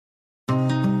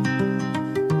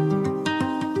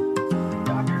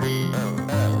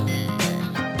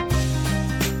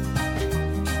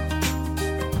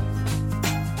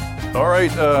All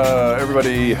right,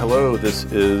 everybody, hello. This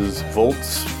is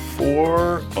Volts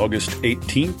for August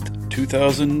 18th,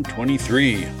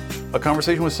 2023. A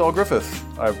conversation with Saul Griffith.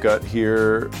 I've got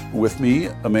here with me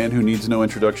a man who needs no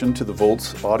introduction to the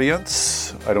Volts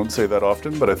audience. I don't say that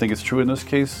often, but I think it's true in this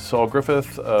case. Saul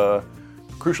Griffith,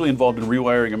 crucially involved in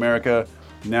rewiring America,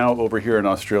 now over here in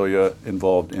Australia,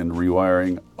 involved in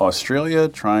rewiring Australia,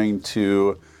 trying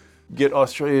to get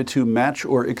Australia to match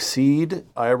or exceed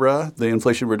IRA, the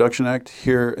Inflation Reduction Act,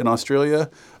 here in Australia.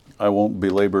 I won't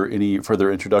belabor any further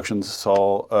introductions.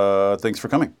 Saul, thanks for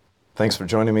coming. Thanks for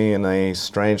joining me in a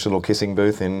strange little kissing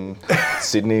booth in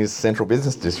Sydney's Central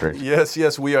Business District.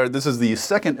 Yes, we are. This is the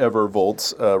second ever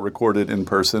Volts recorded in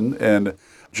person. And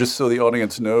just so the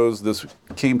audience knows, this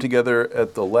came together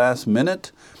at the last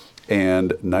minute,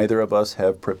 and neither of us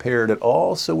have prepared at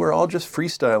all. So we're all just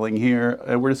freestyling here,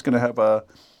 and we're just going to have a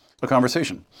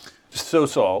conversation. So,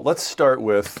 Saul, let's start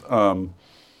with,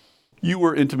 you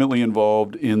were intimately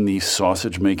involved in the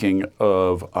sausage making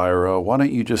of IRA. Why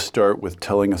don't you just start with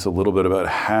telling us a little bit about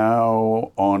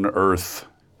how on earth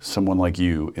someone like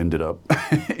you ended up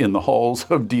in the halls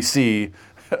of DC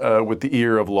with the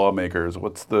ear of lawmakers?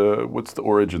 What's the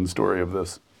origin story of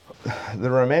this?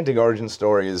 The romantic origin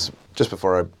story is just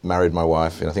before I married my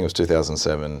wife, I think it was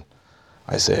 2007,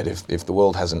 I said, if the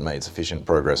world hasn't made sufficient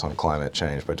progress on climate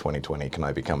change by 2020, can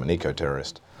I become an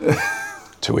eco-terrorist?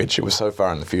 To which it was so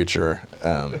far in the future,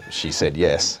 she said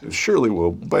yes. Surely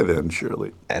will, by then,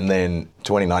 surely. And then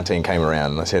 2019 came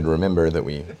around and I said, remember that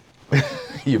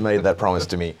you made that promise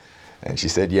to me. And she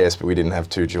said yes, but we didn't have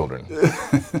 2 children.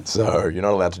 So you're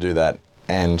not allowed to do that.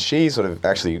 And she sort of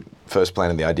actually first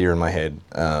planted the idea in my head.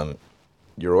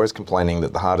 You're always complaining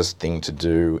that the hardest thing to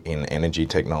do in energy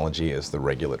technology is the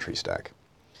regulatory stack.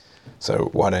 So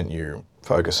why don't you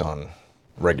focus on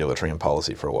regulatory and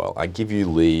policy for a while? I give you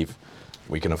leave,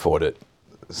 we can afford it,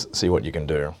 see what you can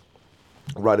do.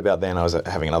 Right about then I was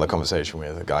having another conversation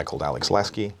with a guy called Alex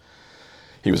Lasky.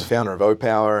 He was a founder of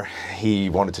O-Power. He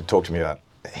wanted to talk to me about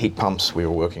heat pumps. We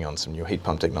were working on some new heat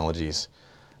pump technologies.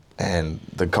 And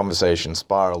the conversation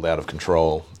spiraled out of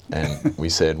control, and we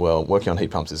said, well, working on heat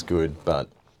pumps is good, but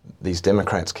these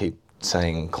Democrats keep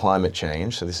saying climate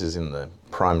change, so this is in the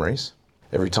primaries.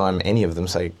 Every time any of them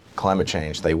say climate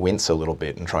change, they wince a little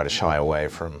bit and try to shy away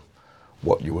from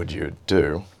what you would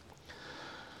do.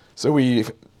 So we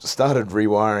started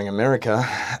rewiring America.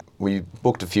 We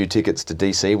booked a few tickets to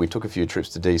DC, we took a few trips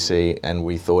to DC, and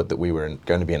we thought that we were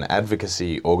going to be an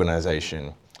advocacy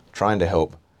organization trying to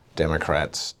help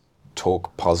Democrats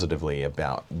talk positively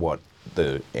about what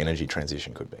the energy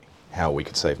transition could be, how we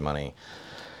could save money,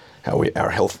 how our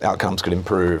health outcomes could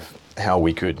improve, how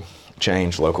we could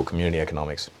change local community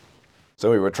economics. So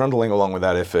we were trundling along with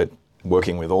that effort,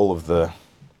 working with all of the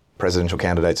presidential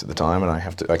candidates at the time, and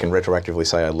I can retroactively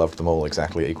say I loved them all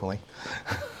exactly equally.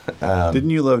 Didn't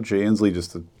you love Jay Inslee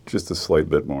just a slight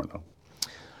bit more, though?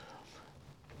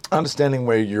 Understanding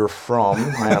where you're from,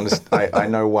 I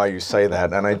know why you say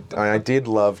that, and I did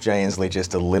love Jay Inslee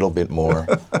just a little bit more,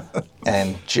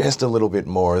 and just a little bit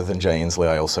more than Jay Inslee,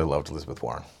 I also loved Elizabeth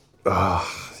Warren.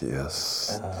 Ah,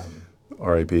 yes.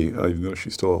 R.I.P., even though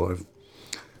she's still alive.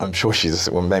 I'm sure she's,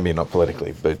 well, maybe not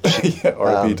politically, but... yeah,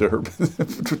 R.I.P. to her.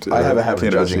 I have a habit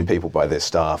of judging people by their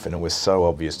staff, and it was so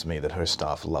obvious to me that her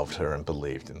staff loved her and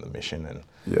believed in the mission, and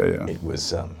it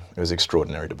was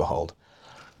extraordinary to behold.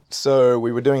 So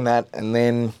we were doing that, and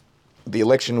then the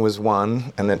election was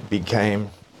won, and it became,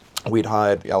 we'd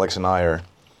hired, Alex and I are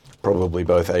probably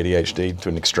both ADHD to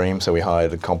an extreme, so we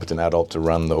hired a competent adult to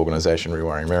run the organization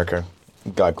Rewiring America, a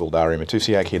guy called Ari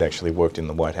Matusiak. He'd actually worked in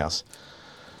the White House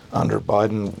under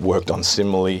Biden, worked on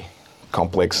similarly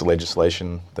complex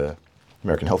legislation, the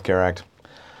American Health Care Act.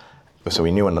 So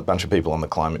we knew a bunch of people on the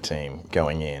climate team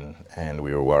going in, and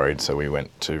we were worried, so we went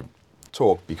to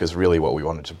talk, because really what we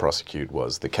wanted to prosecute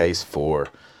was the case for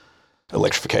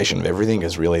electrification of everything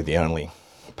is really the only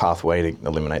pathway to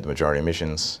eliminate the majority of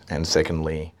emissions, and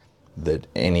secondly, that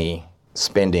any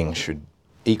spending should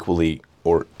equally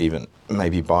or even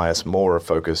maybe bias more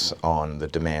focus on the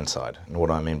demand side. And what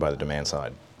I mean by the demand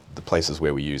side, the places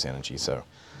where we use energy, so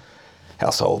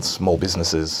households, small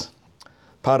businesses.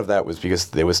 Part of that was because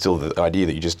there was still the idea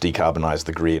that you just decarbonize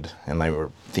the grid, and they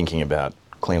were thinking about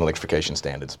clean electrification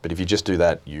standards. But if you just do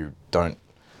that, you don't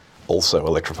also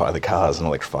electrify the cars and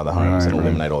electrify the homes and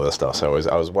eliminate all that stuff. So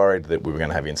I was worried that we were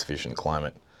going to have insufficient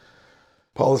climate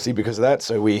policy because of that.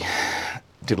 So we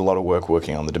did a lot of work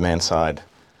working on the demand side.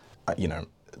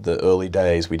 The early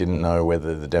days, we didn't know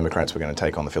whether the Democrats were going to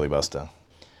take on the filibuster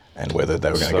and whether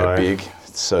they were going to go big.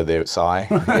 So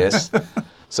yes.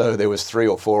 So there was 3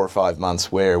 or 4 or 5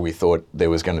 months where we thought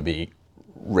there was going to be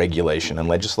regulation and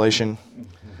legislation.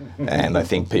 And I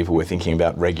think people were thinking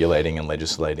about regulating and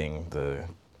legislating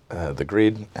the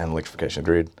grid and electrification of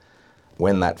the grid.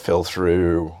 When that fell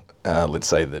through, let's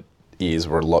say that ears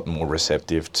were a lot more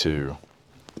receptive to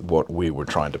what we were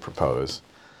trying to propose,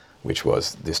 which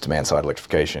was this demand-side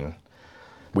electrification.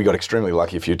 We got extremely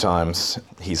lucky a few times.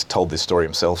 He's told this story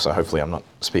himself, so hopefully I'm not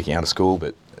speaking out of school,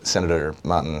 but Senator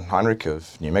Martin Heinrich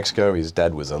of New Mexico, his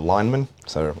dad was a lineman,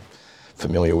 so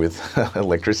familiar with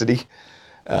electricity.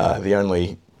 The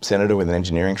only senator with an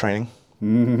engineering training.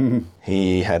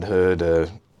 He had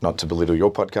heard, not to belittle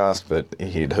your podcast, but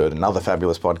he had heard another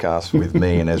fabulous podcast with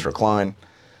me and Ezra Klein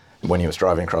when he was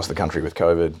driving across the country with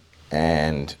COVID,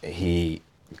 and he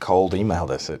cold emailed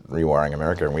us at Rewiring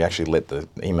America, and we actually let the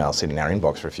email sit in our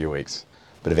inbox for a few weeks.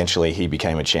 But eventually he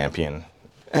became a champion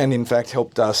and in fact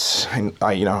helped us. And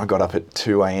I got up at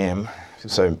 2 a.m.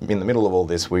 So in the middle of all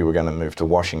this, we were going to move to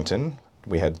Washington.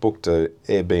 We had booked an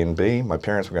Airbnb. My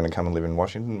parents were going to come and live in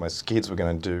Washington. My kids were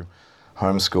going to do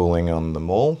homeschooling on the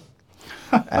mall.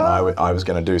 And I was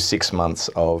going to do 6 months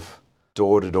of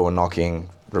door-to-door knocking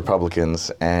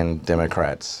Republicans and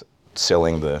Democrats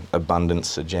selling the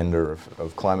abundance agenda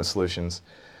of climate solutions.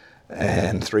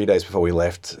 And 3 days before we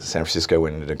left, San Francisco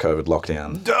went into COVID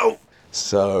lockdown. No!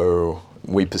 So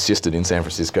we persisted in San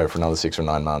Francisco for another 6 or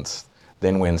 9 months.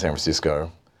 Then when San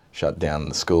Francisco shut down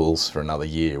the schools for another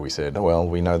year, we said, oh, well,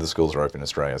 we know the schools are open in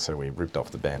Australia, so we ripped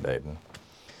off the Band-Aid and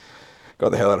got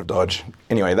the hell out of Dodge.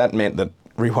 Anyway, that meant that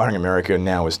Rewiring America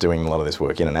now was doing a lot of this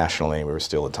work internationally. We were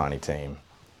still a tiny team.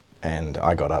 And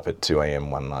I got up at 2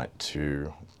 a.m. one night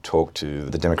to talk to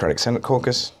the Democratic Senate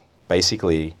caucus,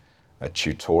 basically a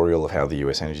tutorial of how the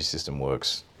US energy system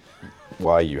works,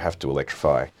 why you have to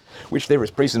electrify, which there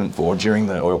was precedent for during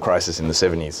the oil crisis in the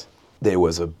 70s. There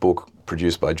was a book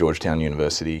produced by Georgetown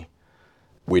University,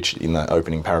 which in the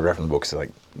opening paragraph in the book said,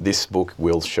 like, this book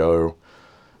will show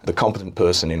the competent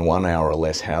person in 1 hour or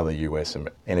less how the US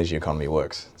energy economy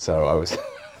works. So I was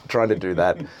trying to do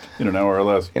that. In an hour or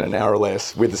less. In an hour or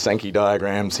less, with the Sankey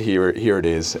diagrams, here it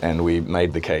is, and we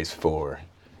made the case for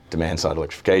demand-side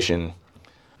electrification.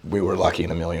 We were lucky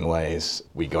in a million ways.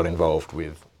 We got involved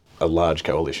with a large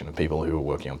coalition of people who were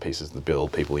working on pieces of the bill,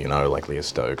 people like Leah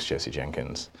Stokes, Jesse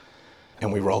Jenkins,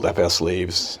 and we rolled up our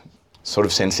sleeves, sort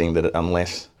of sensing that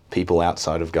unless people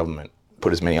outside of government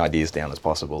put as many ideas down as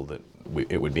possible, that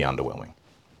it would be underwhelming.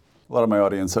 A lot of my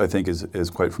audience, I think, is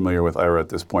quite familiar with IRA at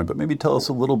this point, but maybe tell us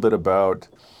a little bit about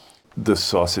the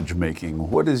sausage making.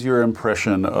 What is your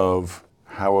impression of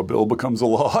how a bill becomes a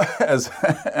law,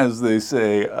 as they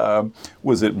say?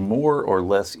 Was it more or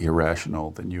less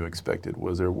irrational than you expected?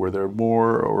 Were there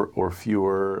more or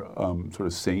fewer sort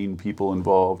of sane people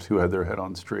involved who had their head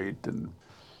on straight? And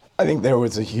I think there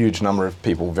was a huge number of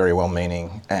people very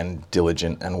well-meaning and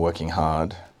diligent and working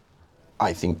hard.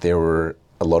 I think there were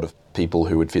a lot of people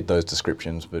who would fit those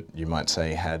descriptions, but you might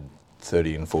say had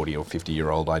 30 and 40 or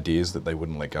 50-year-old ideas that they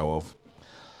wouldn't let go of.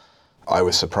 I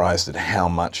was surprised at how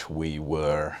much we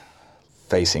were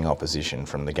facing opposition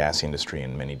from the gas industry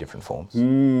in many different forms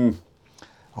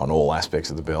on all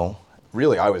aspects of the bill.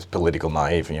 Really, I was political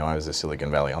naive. I was a Silicon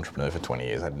Valley entrepreneur for 20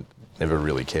 years. I'd never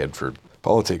really cared for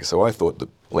politics, so I thought that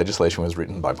legislation was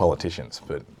written by politicians,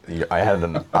 but I had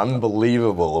an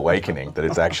unbelievable awakening that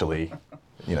it's actually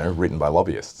written by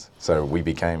lobbyists. So we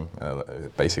became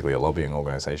basically a lobbying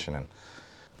organization and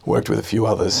worked with a few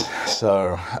others.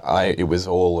 So it was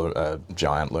all a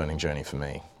giant learning journey for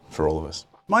me, for all of us.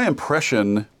 My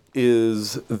impression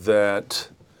is that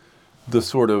the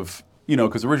sort of,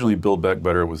 because originally Build Back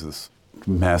Better was this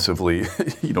massively,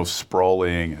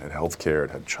 sprawling, it had healthcare,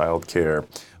 it had childcare,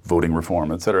 voting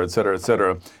reform, et cetera, et cetera, et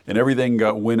cetera. And everything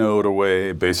got winnowed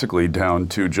away basically down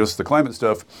to just the climate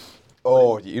stuff.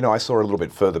 Oh, I saw a little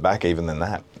bit further back even than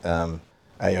that.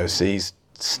 AOC's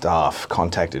staff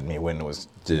contacted me when it was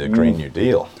the Green New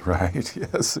Deal. Right,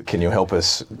 yes. Can you help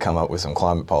us come up with some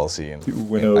climate policy? And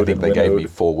I think they gave me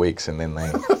 4 weeks, and then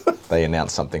they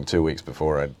announced something 2 weeks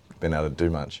before I'd been able to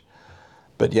do much.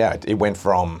 But yeah, it went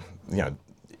from,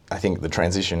 I think the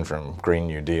transition from Green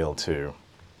New Deal to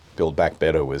Build Back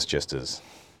Better was just as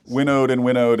winnowed and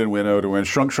winnowed and winnowed and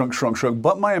shrunk.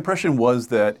 But my impression was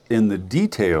that in the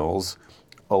details,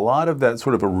 a lot of that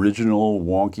sort of original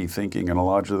wonky thinking and a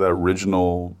lot of that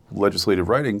original legislative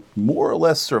writing more or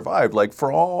less survived. Like,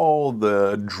 for all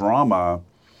the drama,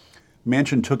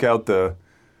 Manchin took out the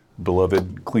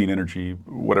beloved clean energy,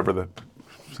 whatever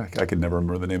I can never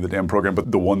remember the name of the damn program,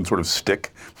 but the one sort of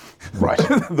stick. Right.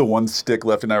 The one stick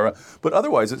left in IRA. But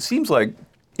otherwise, it seems like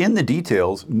in the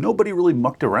details, nobody really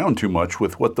mucked around too much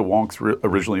with what the wonks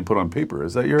originally put on paper.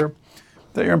 Is that your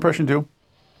impression too?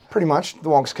 Pretty much. The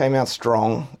wonks came out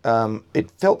strong. It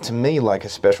felt to me like a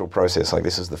special process. Like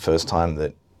this is the first time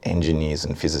that engineers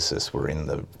and physicists were in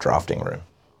the drafting room.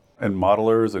 And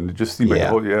modelers, and it just seemed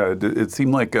like, Yeah. it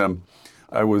seemed like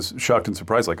I was shocked and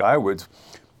surprised. Like I would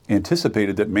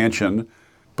anticipated that Manchin,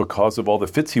 because of all the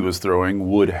fits he was throwing,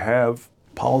 would have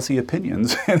policy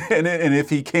opinions. and if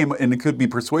he came and could be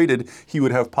persuaded, he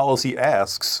would have policy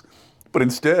asks. But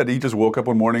instead, he just woke up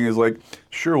one morning and is like,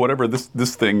 sure, whatever,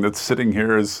 this thing that's sitting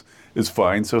here is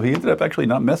fine. So he ended up actually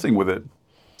not messing with it,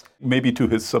 maybe to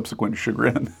his subsequent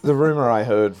chagrin. The rumor I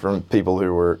heard from people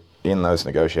who were in those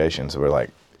negotiations were like,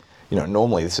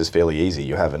 normally this is fairly easy.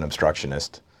 You have an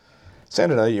obstructionist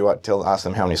senator, you ask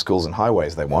them how many schools and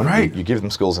highways they want. Right. You give them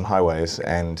schools and highways,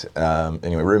 and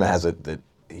anyway, rumor has it that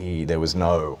there was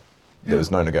no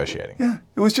negotiating. Yeah,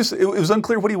 it was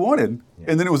unclear what he wanted,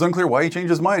 and then it was unclear why he changed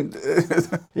his mind.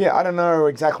 Yeah, I don't know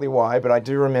exactly why, but I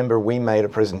do remember we made a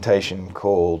presentation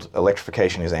called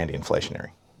 "Electrification is Anti-Inflationary,"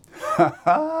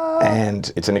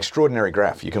 and it's an extraordinary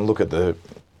graph. You can look at the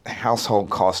household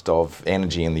cost of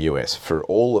energy in the US for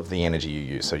all of the energy you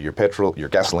use. So your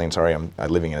gasoline. Sorry, I'm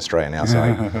living in Australia now, so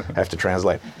I have to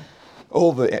translate.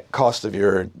 All the cost of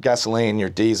your gasoline, your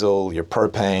diesel, your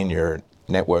propane, your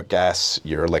network gas,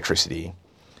 your electricity,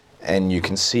 and you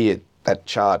can see that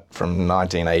chart from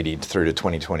 1980 through to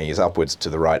 2020 is upwards to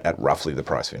the right at roughly the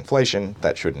price of inflation.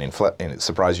 That shouldn't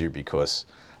surprise you because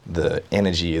the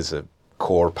energy is a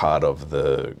core part of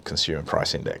the consumer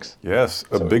price index. Yes,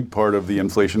 a big part of the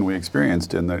inflation we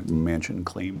experienced, and that Manchin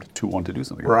claimed to want to do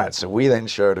something about. Right, so we then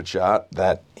showed a chart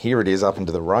that here it is up and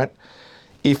to the right.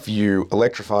 If you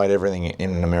electrified everything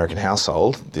in an American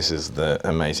household, this is the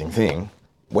amazing thing,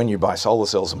 when you buy solar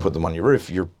cells and put them on your roof,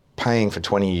 you're paying for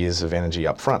 20 years of energy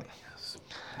up front. Yes.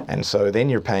 And so then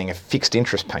you're paying a fixed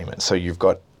interest payment. So you've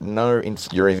got you're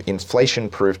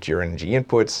inflation-proofed your energy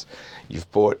inputs.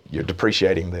 You're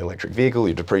depreciating the electric vehicle,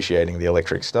 you're depreciating the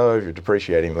electric stove, you're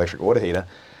depreciating the electric water heater.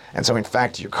 And so in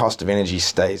fact, your cost of energy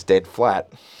stays dead flat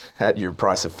at your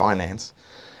price of finance.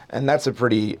 And that's a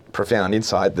pretty profound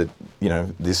insight that,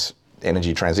 this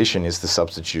energy transition is the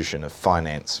substitution of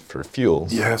finance for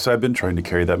fuels. Yes, I've been trying to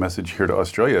carry that message here to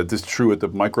Australia. It's true at the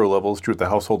micro level, it's true at the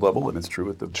household level, and it's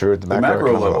true at the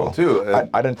macro level too.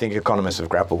 I don't think economists have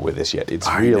grappled with this yet. It's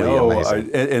really amazing.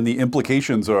 And the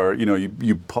implications are,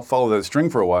 you follow that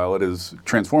string for a while, it is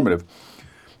transformative.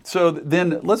 So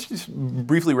then let's just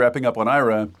briefly wrapping up on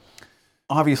IRA.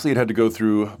 Obviously, it had to go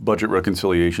through budget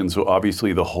reconciliation, so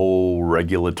obviously the whole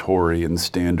regulatory and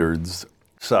standards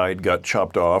side got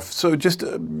chopped off. So just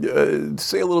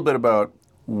say a little bit about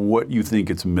what you think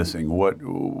it's missing,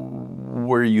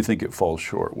 where you think it falls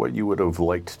short, what you would have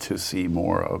liked to see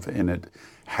more of in it,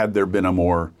 had there been a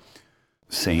more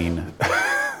sane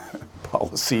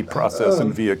policy process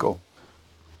and vehicle.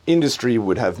 Industry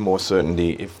would have more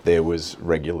certainty if there was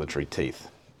regulatory teeth.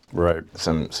 Right.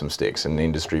 Some sticks, and the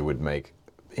industry would make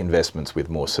investments with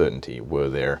more certainty.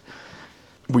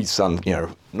 We've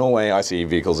done, Norway ICE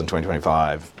vehicles in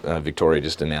 2025. Victoria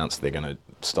just announced they're going to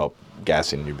stop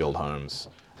gas in new build homes.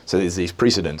 So there's these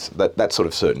precedents. That sort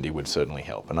of certainty would certainly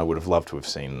help, and I would have loved to have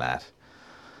seen that.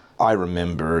 I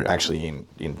remember actually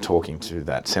in talking to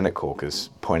that Senate caucus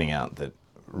pointing out that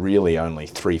really only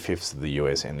 3/5 of the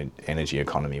US energy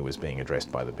economy was being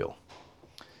addressed by the bill.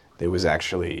 There was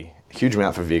actually a huge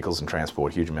amount for vehicles and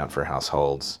transport, huge amount for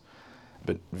households,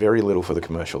 but very little for the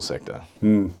commercial sector.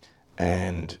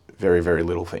 And very, very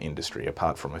little for industry,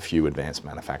 apart from a few advanced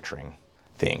manufacturing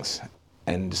things.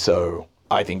 And so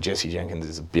I think Jesse Jenkins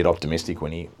is a bit optimistic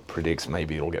when he predicts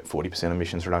maybe it'll get 40%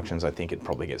 emissions reductions. I think it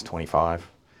probably gets 25.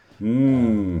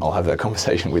 I'll have that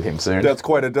conversation with him soon. That's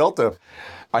quite a delta.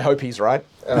 I hope he's right.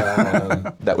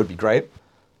 That would be great.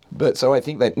 But so I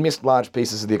think they missed large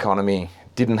pieces of the economy,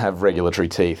 didn't have regulatory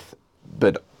teeth,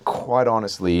 but quite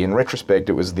honestly, in retrospect,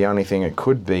 it was the only thing it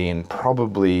could be, and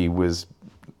probably was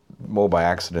more by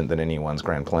accident than anyone's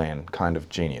grand plan, kind of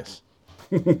genius.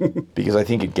 Because I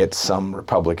think it gets some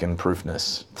Republican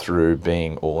proofness through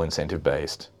being all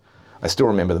incentive-based. I still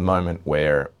remember the moment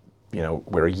where,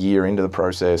 we're a year into the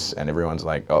process and everyone's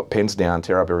like, oh, pens down,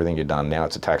 tear up everything you've done, now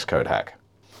it's a tax code hack.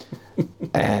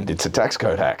 And it's a tax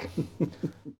code hack.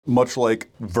 Much like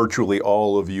virtually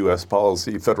all of U.S.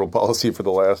 policy, federal policy for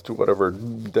the last,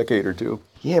 decade or two.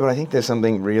 Yeah, but I think there's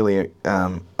something really,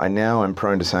 I now am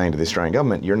prone to saying to the Australian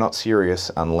government, you're not serious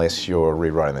unless you're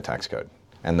rewriting the tax code.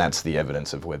 And that's the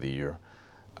evidence of whether you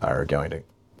are going to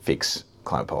fix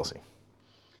climate policy.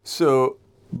 So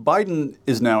Biden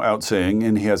is now out saying,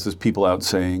 and he has his people out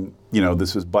saying,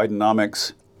 this is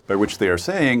Bidenomics, by which they are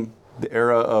saying the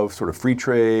era of sort of free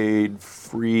trade,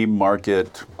 free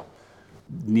market,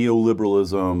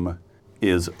 neoliberalism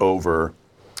is over.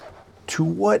 To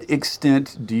what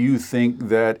extent do you think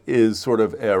that is sort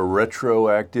of a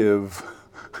retroactive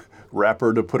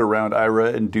wrapper to put around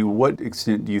IRA, and to what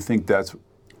extent do you think that's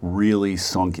really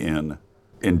sunk in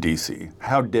D.C.?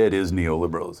 How dead is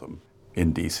neoliberalism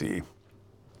in D.C.?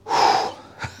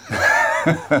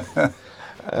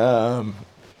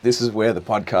 This is where the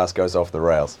podcast goes off the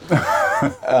rails.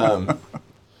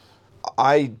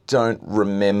 I don't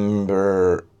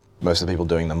remember most of the people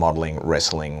doing the modelling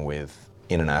wrestling with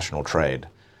international trade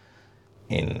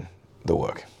in the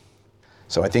work.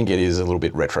 So I think it is a little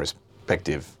bit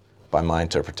retrospective by my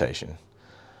interpretation.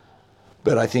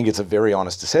 But I think it's a very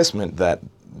honest assessment that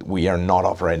we are not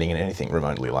operating in anything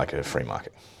remotely like a free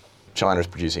market. China is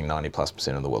producing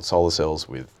 90+% of the world's solar cells,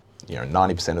 with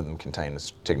 90% of them contain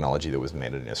technology that was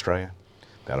invented in Australia,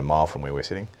 about a mile from where we're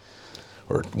sitting,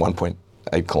 or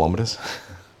 1.8 kilometres.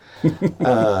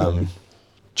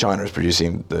 China is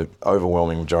producing the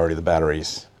overwhelming majority of the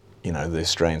batteries. The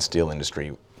Australian steel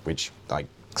industry, which I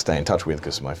stay in touch with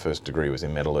because my first degree was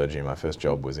in metallurgy and my first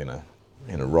job was in a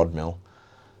rod mill,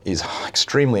 is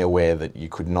extremely aware that you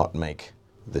could not make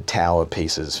the tower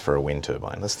pieces for a wind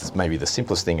turbine. That's maybe the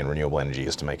simplest thing in renewable energy,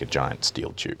 is to make a giant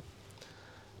steel tube.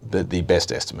 But the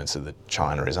best estimates are that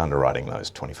China is underwriting those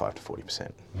 25 to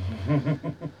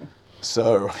 40%.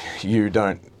 So you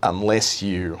don't, unless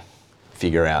you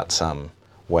figure out some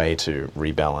way to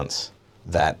rebalance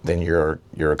that, then your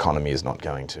economy is not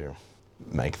going to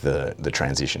make the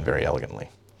transition very elegantly.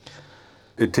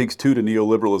 It takes two to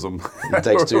neoliberalism. It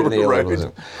takes two to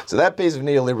neoliberalism. Right. So that piece of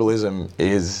neoliberalism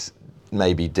is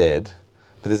maybe dead,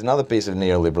 but there's another piece of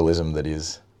neoliberalism that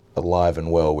is alive and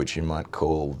well, which you might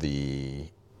call the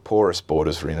poorest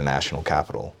borders for international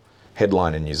capital.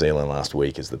 Headline in New Zealand last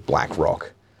week is that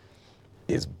BlackRock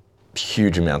is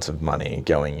huge amounts of money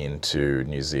going into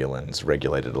New Zealand's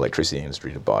regulated electricity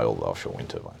industry to buy all the offshore wind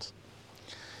turbines.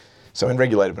 So in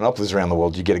regulated monopolies around the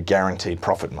world, you get a guaranteed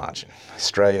profit margin.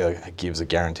 Australia gives a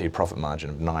guaranteed profit margin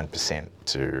of 9%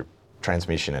 to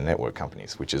transmission and network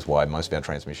companies, which is why most of our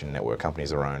transmission and network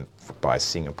companies are owned by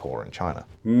Singapore and China.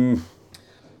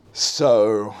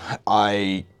 So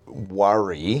I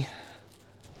worry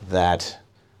that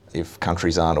if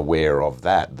countries aren't aware of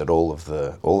that all of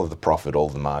the profit, all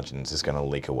of the margins is going to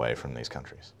leak away from these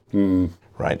countries.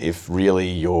 Right? If really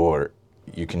you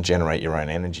can generate your own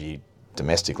energy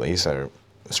domestically, so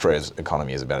Australia's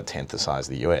economy is about a tenth the size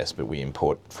of the US, but we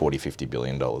import $40-50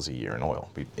 billion a year in oil.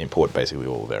 We import basically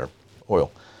all of our oil.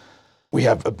 We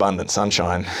have abundant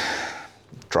sunshine.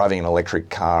 Driving an electric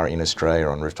car in Australia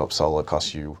on rooftop solar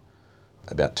costs you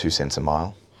about 2 cents a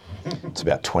mile. It's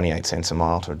about 28 cents a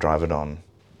mile to drive it on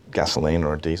gasoline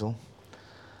or a diesel.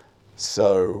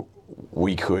 So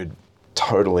we could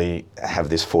totally have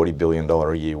this $40 billion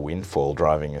a year windfall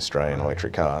driving Australian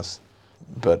electric cars,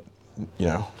 but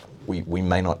we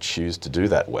may not choose to do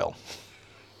that well.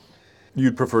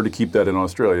 You'd prefer to keep that in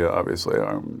Australia, obviously.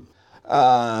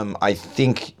 I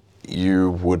think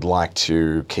you would like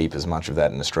to keep as much of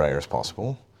that in Australia as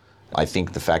possible. I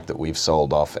think the fact that we've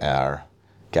sold off our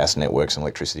gas networks and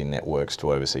electricity networks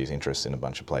to overseas interests in a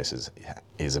bunch of places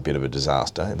is a bit of a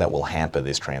disaster. That will hamper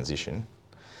this transition.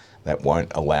 That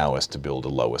won't allow us to build a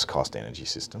lowest cost energy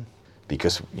system,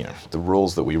 because the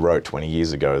rules that we wrote 20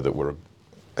 years ago that were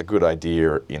a good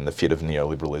idea in the fit of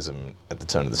neoliberalism at the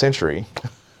turn of the century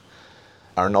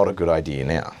are not a good idea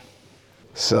now.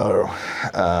 So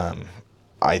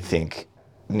I think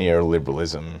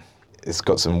neoliberalism, it's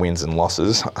got some wins and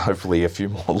losses, hopefully a few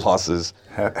more losses.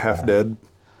 Half dead?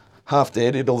 Half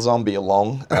dead, it'll zombie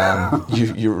along.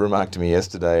 You remarked to me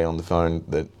yesterday on the phone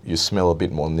that you smell a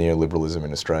bit more neoliberalism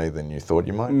in Australia than you thought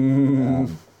you might.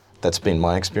 That's been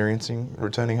my experience in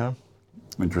returning home.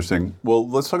 Interesting. Well,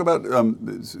 let's talk about,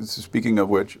 speaking of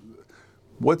which,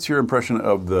 what's your impression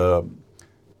of the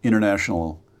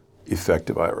international effect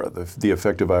of IRA, the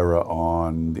effect of IRA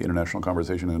on the international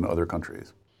conversation in other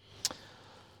countries?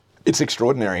 It's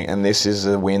extraordinary, and this is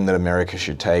a win that America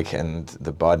should take and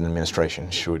the Biden administration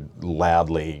should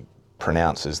loudly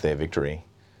pronounce as their victory.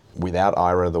 Without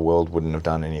IRA, the world wouldn't have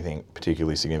done anything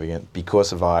particularly significant.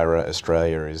 Because of IRA,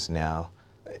 Australia is now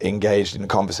engaged in a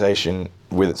conversation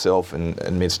with itself and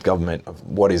amidst government of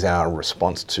what is our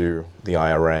response to the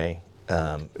IRA.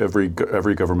 Every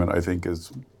government, I think,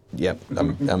 is... Yep.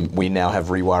 We now have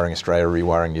Rewiring Australia,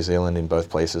 Rewiring New Zealand in both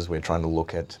places. We're trying to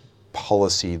look at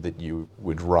policy that you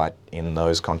would write in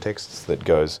those contexts that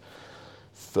goes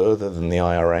further than the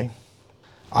IRA.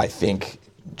 I think,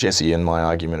 Jesse, and my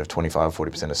argument of 25 or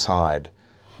 40% aside,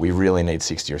 we really need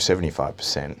 60 or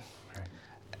 75%.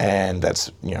 And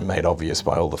that's made obvious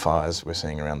by all the fires we're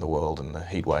seeing around the world and the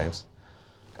heat waves.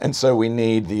 And so we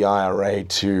need the IRA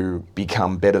to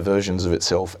become better versions of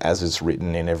itself as it's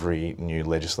written in every new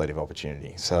legislative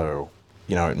opportunity. So,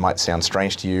 it might sound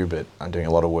strange to you, but I'm doing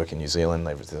a lot of work in New Zealand.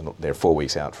 They're 4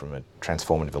 weeks out from a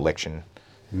transformative election.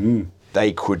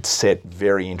 They could set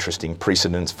very interesting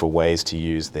precedents for ways to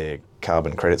use their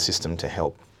carbon credit system to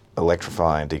help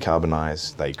electrify and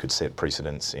decarbonise. They could set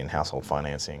precedents in household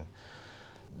financing.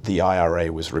 The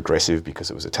IRA was regressive because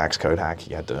it was a tax code hack.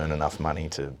 You had to earn enough money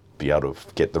to be able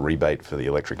to get the rebate for the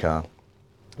electric car.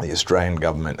 The Australian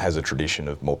government has a tradition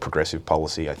of more progressive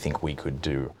policy. I think we could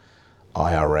do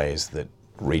IRAs that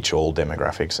reach all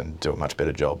demographics and do a much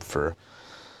better job for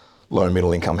low and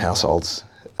middle income households.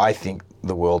 I think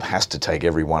the world has to take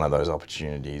every one of those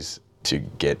opportunities to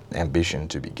get ambition,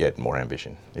 to beget more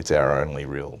ambition. It's our only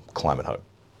real climate hope.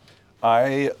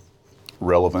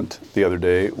 Relevant the other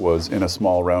day was in a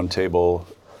small round table,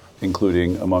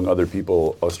 including, among other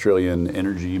people, Australian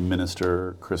Energy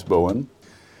Minister Chris Bowen.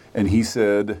 And he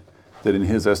said that in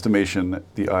his estimation,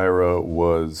 the IRA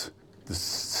was the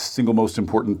single most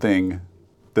important thing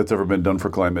that's ever been done for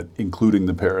climate, including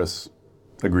the Paris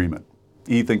Agreement.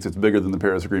 He thinks it's bigger than the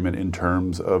Paris Agreement in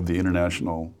terms of the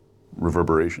international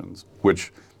reverberations,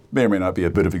 which may or may not be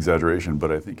a bit of exaggeration,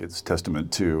 but I think it's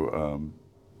testament to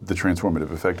the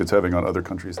transformative effect it's having on other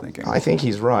countries' thinking. I think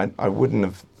he's right. I wouldn't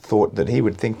have thought that he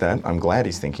would think that. I'm glad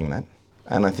he's thinking that.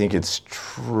 And I think it's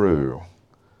true.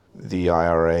 The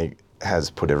IRA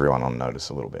has put everyone on notice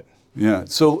a little bit. Yeah.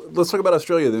 So let's talk about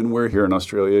Australia then. We're here in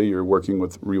Australia. You're working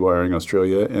with Rewiring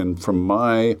Australia. And from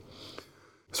my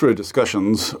sort of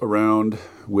discussions around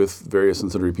with various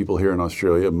and sundry people here in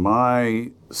Australia, my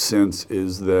sense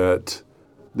is that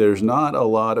there's not a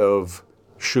lot of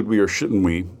should we or shouldn't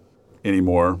we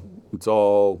anymore. It's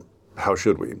all how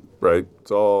should we, right? It's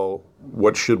all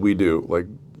what should we do? Like,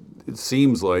 it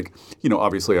seems like,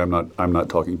 obviously I'm not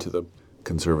talking to the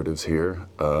conservatives here,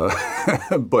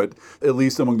 but at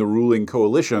least among the ruling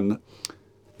coalition,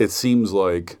 it seems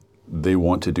like they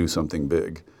want to do something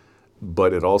big.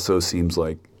 But it also seems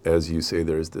like, as you say,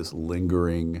 there's this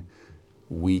lingering,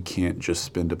 we can't just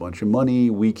spend a bunch of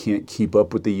money. We can't keep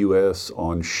up with the U.S.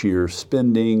 on sheer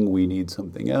spending. We need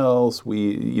something else.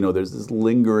 There's this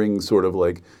lingering sort of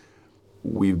like,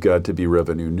 we've got to be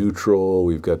revenue neutral.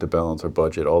 We've got to balance our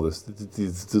budget. All this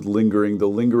the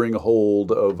lingering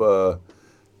hold of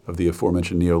the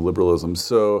aforementioned neoliberalism.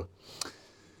 So,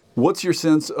 what's your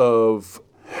sense of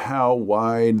how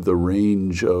wide the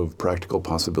range of practical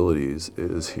possibilities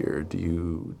is here? Do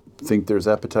you think there's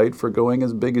appetite for going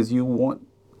as big as you want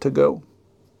to go?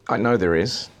 I know there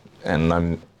is, and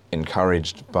I'm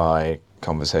encouraged by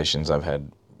conversations I've had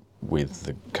with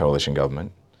the coalition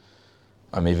government.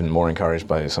 I'm even more encouraged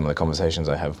by some of the conversations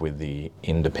I have with the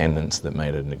independents that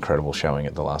made an incredible showing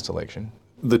at the last election.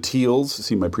 The Teals,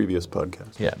 see my previous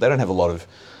podcast. Yeah, they don't have a lot of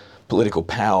political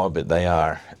power, but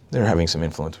they're having some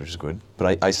influence, which is good.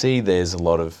 But I see there's a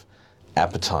lot of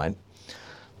appetite.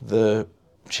 The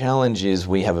challenge is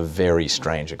we have a very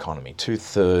strange economy.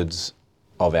 2/3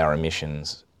 of our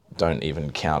emissions don't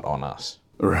even count on us.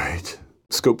 Right.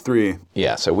 Scope 3.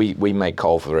 Yeah, so we make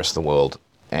coal for the rest of the world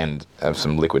and have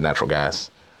some liquid natural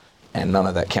gas, and none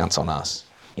of that counts on us.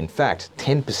 In fact,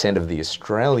 10% of the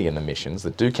Australian emissions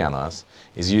that do count on us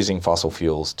is using fossil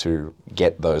fuels to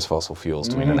get those fossil fuels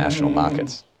to international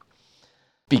markets.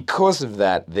 Because of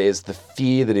that, there's the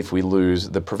fear that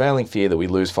the prevailing fear that we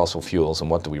lose fossil fuels, and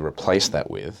what do we replace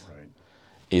that with,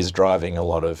 is driving a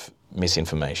lot of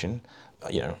misinformation.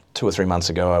 2 or 3 months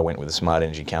ago, I went with the Smart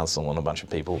Energy Council and a bunch of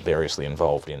people variously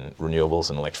involved in renewables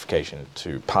and electrification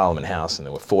to Parliament House, and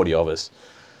there were 40 of us,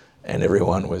 and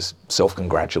everyone was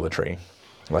self-congratulatory.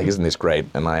 Like, isn't this great?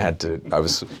 And I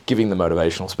was giving the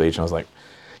motivational speech, and I was like,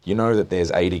 you know that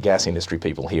there's 80 gas industry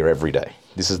people here every day.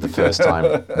 This is the first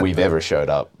time we've ever showed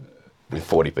up with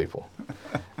 40 people.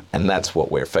 And that's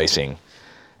what we're facing.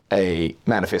 A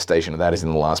manifestation of that is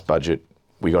in the last budget.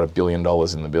 We got $1 billion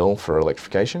in the bill for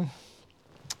electrification.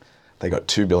 They got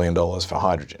 $2 billion for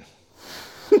hydrogen.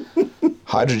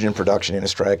 Hydrogen production in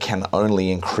Australia can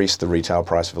only increase the retail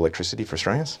price of electricity for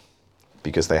Australians,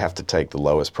 because they have to take the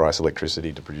lowest price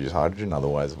electricity to produce hydrogen,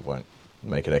 otherwise it won't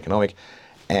make it economic.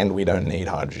 And we don't need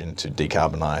hydrogen to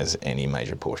decarbonise any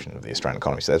major portion of the Australian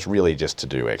economy. So that's really just to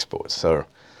do exports. So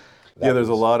there's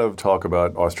a lot of talk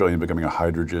about Australia becoming a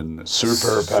hydrogen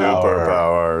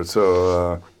superpower.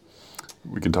 So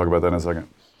we can talk about that in a second.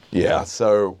 Yeah,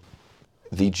 so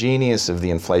the genius of the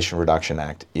Inflation Reduction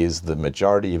Act is the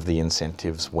majority of the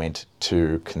incentives went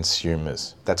to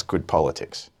consumers. That's good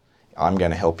politics. I'm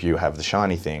going to help you have the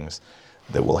shiny things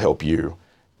that will help you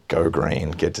go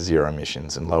green, get to zero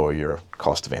emissions, and lower your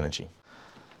cost of energy.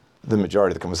 the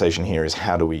majority of the conversation here is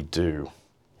how do we do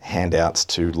handouts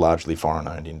to largely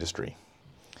foreign-owned industry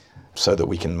so that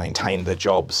we can maintain the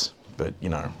jobs, but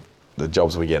the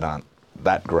jobs we get aren't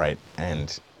that great,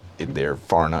 and they're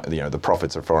foreign. The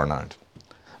profits are foreign-owned.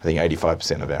 I think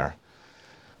 85% of our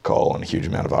coal and a huge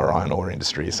amount of our iron ore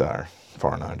industries are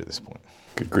foreign-owned at this point.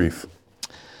 Good grief.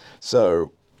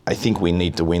 So I think we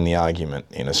need to win the argument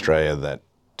in Australia that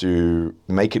to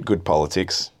make it good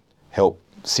politics, help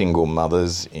single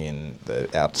mothers in the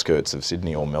outskirts of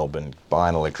Sydney or Melbourne buy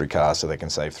an electric car so they can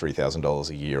save $3,000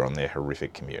 a year on their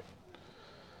horrific commute.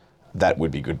 That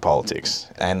would be good politics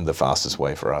and the fastest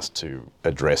way for us to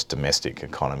address domestic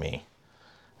economy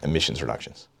emissions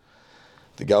reductions.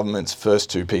 The government's first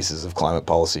two pieces of climate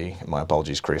policy, my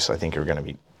apologies, Chris, I think are going to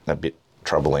be a bit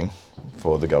troubling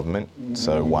for the government.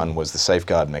 So one was the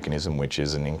safeguard mechanism, which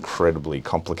is an incredibly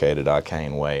complicated,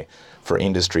 arcane way for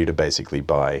industry to basically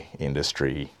buy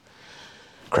industry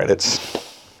credits.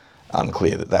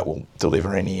 Unclear that will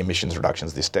deliver any emissions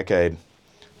reductions this decade.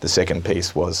 The second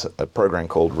piece was a program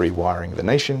called Rewiring the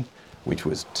Nation, which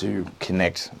was to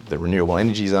connect the renewable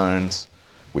energy zones,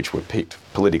 which were picked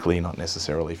politically, not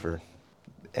necessarily for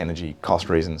energy cost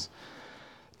reasons,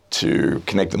 to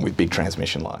connect them with big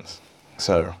transmission lines.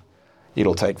 So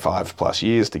it'll take 5+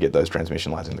 years to get those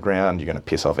transmission lines in the ground. You're going to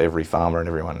piss off every farmer and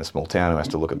everyone in a small town who has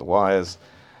to look at the wires.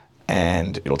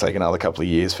 And it'll take another couple of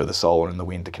years for the solar and the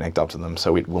wind to connect up to them.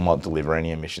 So it will not deliver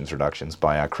any emissions reductions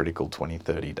by our critical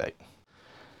 2030 date.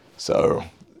 So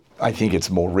I think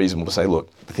it's more reasonable to say, look,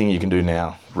 the thing you can do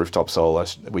now, rooftop solar,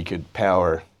 we could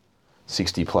power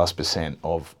 60+%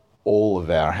 of all of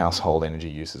our household energy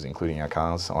uses, including our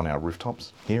cars, on our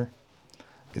rooftops here.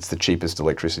 It's the cheapest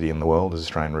electricity in the world is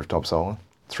Australian rooftop solar,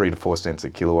 3 to 4 cents a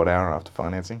kilowatt hour after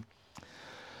financing.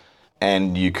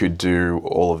 And you could do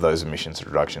all of those emissions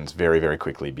reductions very, very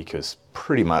quickly because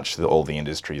pretty much all the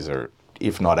industries are,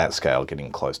 if not at scale, getting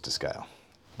close to scale.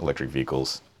 Electric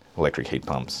vehicles, electric heat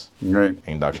pumps, right.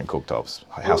 Induction cooktops,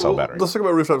 household batteries. Let's talk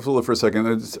about rooftop solar for a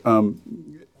second.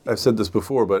 I've said this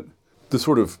before, but the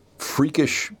sort of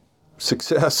freakish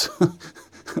success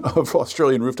of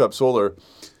Australian rooftop solar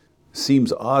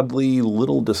seems oddly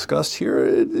little discussed here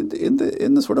in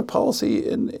the sort of policy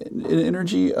and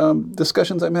energy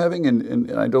discussions I'm having, and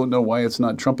I don't know why it's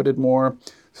not trumpeted more.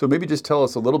 So maybe just tell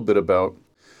us a little bit about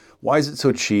why is it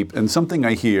so cheap? And something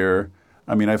I hear,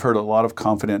 I've heard a lot of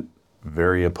confident,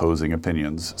 very opposing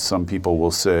opinions. Some people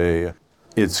will say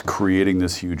it's creating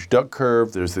this huge duck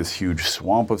curve. There's this huge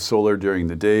swamp of solar during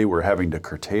the day. We're having to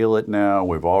curtail it now.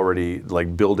 We've already,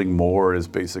 building more is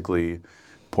basically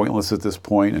pointless at this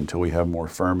point until we have more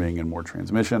firming and more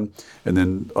transmission. And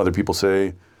then other people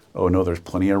say, oh no, there's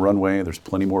plenty of runway, there's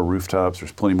plenty more rooftops,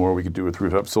 there's plenty more we could do with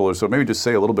rooftop solar. So maybe just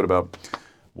say a little bit about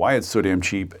why it's so damn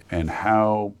cheap and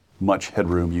how much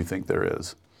headroom you think there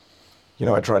is.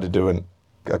 I tried to do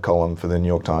a column for the New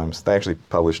York Times. They actually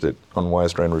published it on why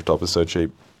Australian rooftop is so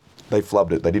cheap. They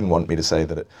flubbed it. They didn't want me to say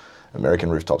that American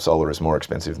rooftop solar is more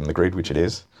expensive than the grid, which it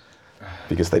is,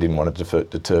 because they didn't want to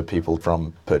deter people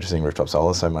from purchasing rooftop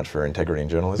solar. So much for integrity in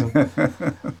journalism.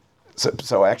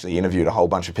 So I actually interviewed a whole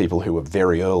bunch of people who were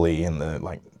very early in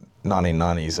the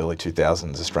 1990s, early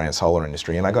 2000s Australian solar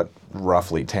industry, and I got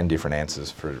roughly 10 different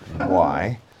answers for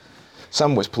why.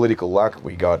 Some was political luck.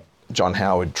 We got John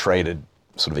Howard traded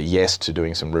sort of a yes to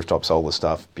doing some rooftop solar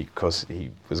stuff because he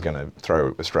was going to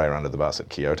throw Australia under the bus at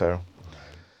Kyoto.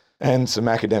 And some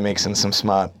academics and some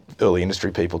smart early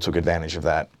industry people took advantage of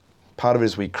that. Part of it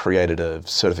is we created a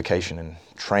certification and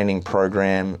training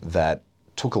program that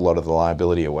took a lot of the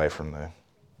liability away from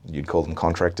you'd call them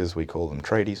contractors, we call them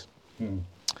tradies.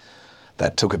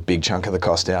 That took a big chunk of the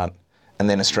cost out. And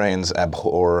then Australians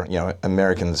abhor,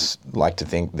 Americans like to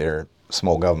think they're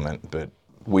small government, but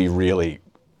we really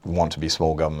want to be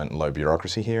small government and low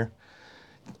bureaucracy here.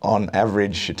 On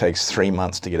average, it takes 3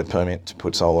 months to get a permit to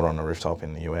put solar on a rooftop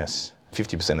in the US.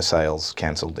 50% of sales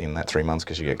cancelled in that 3 months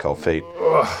because you get cold feet.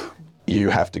 Ugh. You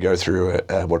have to go through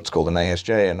what's called an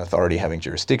ASJ, an authority having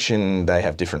jurisdiction. They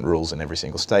have different rules in every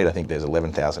single state. I think there's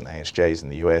 11,000 ASJs in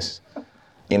the US.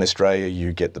 In Australia,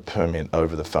 you get the permit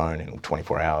over the phone in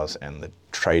 24 hours and the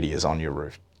tradie is on your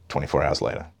roof 24 hours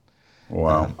later.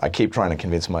 Wow. I keep trying to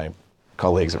convince my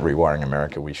colleagues at Rewiring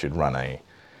America we should run a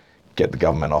get the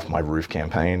government off my roof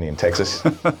campaign in Texas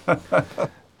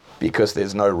because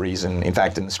there's no reason. In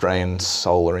fact, an Australian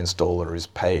solar installer is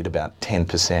paid about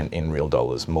 10% in real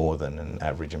dollars more than an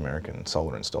average American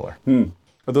solar installer.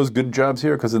 Are those good jobs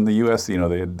here? Because in the U.S., they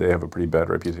have a pretty bad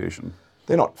reputation.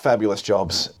 They're not fabulous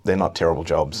jobs. They're not terrible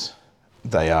jobs.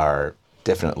 They are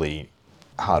definitely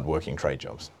hard-working trade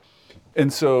jobs.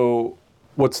 And so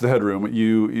what's the headroom?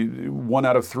 You 1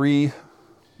 out of 3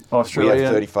 Australia? We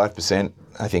have 35%.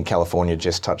 I think California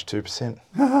just touched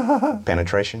 2%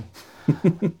 penetration.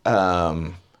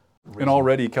 And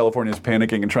already California's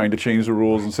panicking and trying to change the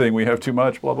rules and saying we have too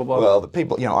much, blah, blah, blah. Well, the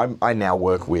people, I now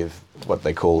work with what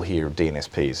they call here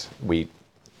DNSPs. We,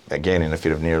 again, in a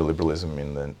fit of neoliberalism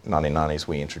in the 1990s,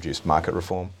 we introduced market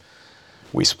reform.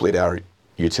 We split our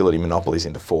utility monopolies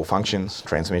into 4 functions: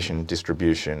 transmission,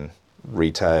 distribution,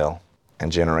 retail,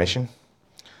 and generation.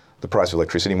 The price of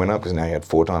electricity went up because now you had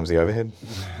 4 times the overhead.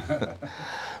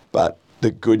 But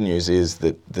the good news is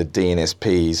that the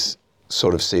DNSPs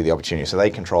sort of see the opportunity. So they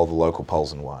control the local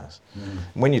poles and wires.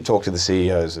 When you talk to the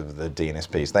CEOs of the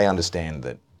DNSPs, they understand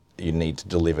that you need to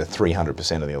deliver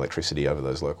 300% of the electricity over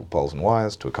those local poles and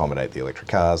wires to accommodate the electric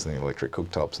cars and the electric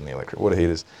cooktops and the electric water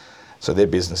heaters. So their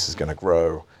business is going to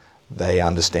grow. They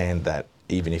understand that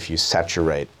even if you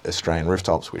saturate Australian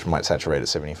rooftops, which might saturate at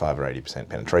 75 or 80%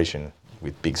 penetration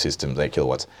with big systems, 8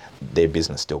 kilowatts, their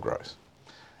business still grows.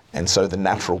 And so the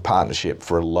natural partnership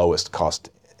for a lowest cost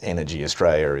Energy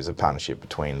Australia is a partnership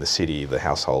between the city, the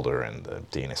householder, and the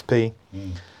DNSP.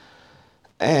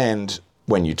 And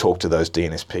when you talk to those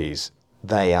DNSPs,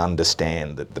 they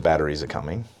understand that the batteries are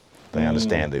coming. They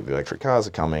understand that the electric cars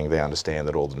are coming. They understand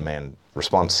that all the demand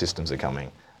response systems are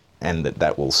coming, and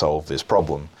that will solve this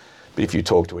problem. But if you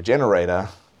talk to a generator,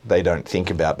 they don't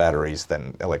think about batteries,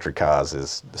 then electric cars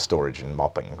is the storage and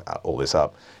mopping all this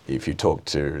up. If you talk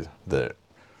to the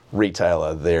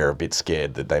retailer, they're a bit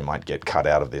scared that they might get cut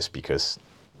out of this because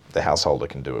the householder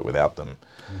can do it without them.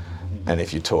 And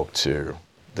if you talk to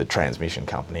the transmission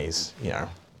companies,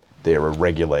 they're a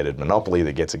regulated monopoly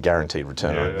that gets a guaranteed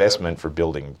return on investment for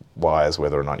building wires,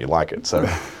 whether or not you like it. So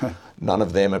none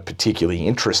of them are particularly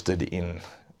interested in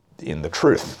the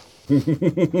truth,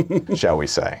 shall we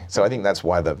say. So I think that's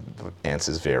why the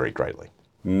answers vary greatly.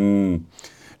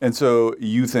 And so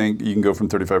you think you can go from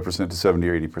 35% to 70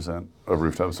 or 80% of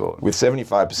rooftop solar? With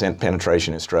 75%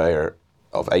 penetration in Australia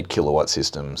of 8 kilowatt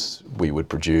systems, we would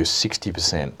produce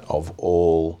 60% of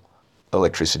all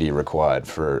electricity required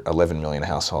for 11 million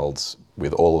households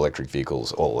with all electric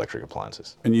vehicles, all electric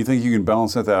appliances. And you think you can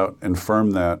balance that out and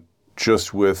firm that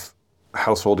just with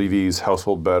household EVs,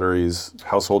 household batteries,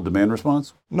 household demand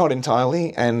response? Not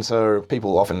entirely. And so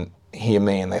people often hear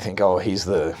me and they think, oh, he's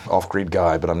the off-grid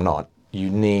guy, but I'm not. You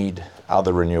need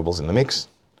other renewables in the mix.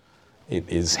 It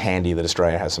is handy that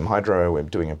Australia has some hydro. We're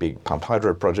doing a big pumped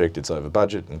hydro project. It's over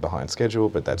budget and behind schedule,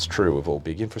 but that's true of all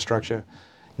big infrastructure.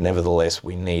 Nevertheless,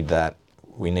 we need that.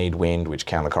 We need wind, which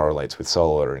counter-correlates with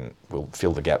solar and will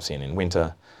fill the gaps in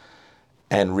winter.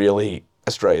 And really,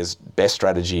 Australia's best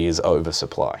strategy is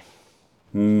oversupply.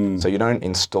 So you don't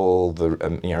install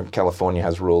California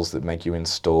has rules that make you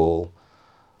install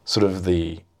sort of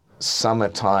the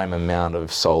summertime amount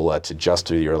of solar to just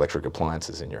do your electric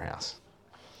appliances in your house.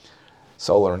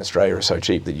 Solar in Australia is so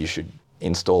cheap that you should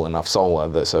install enough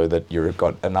solar so that you've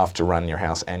got enough to run your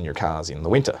house and your cars in the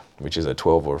winter, which is a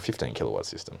 12 or 15 kilowatt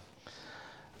system.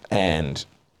 And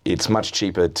it's much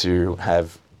cheaper to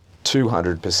have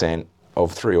 200%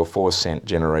 of 3 or 4 cent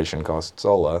generation cost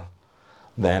solar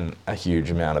than a huge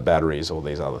amount of batteries or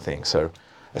these other things. So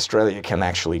Australia can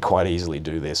actually quite easily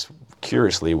do this,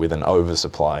 curiously, with an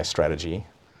oversupply strategy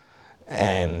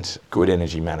and good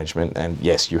energy management. And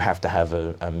yes, you have to have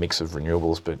a mix of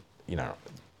renewables, but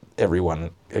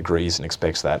everyone agrees and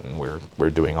expects that, and we're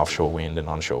doing offshore wind and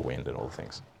onshore wind and all the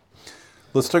things.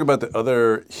 Let's talk about the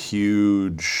other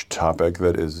huge topic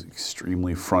that is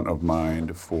extremely front of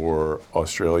mind for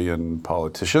Australian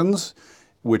politicians,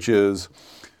 which is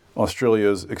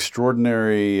Australia's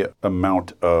extraordinary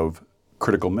amount of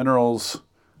critical minerals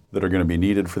that are going to be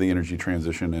needed for the energy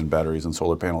transition in batteries and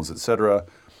solar panels, et cetera.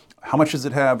 How much does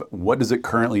it have? What does it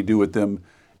currently do with them?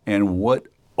 And what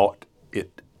ought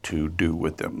it to do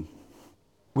with them?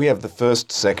 We have the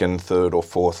first, second, third, or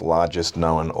fourth largest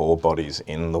known ore bodies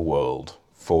in the world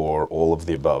for all of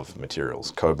the above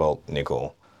materials: cobalt,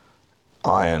 nickel,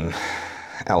 iron,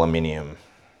 aluminium,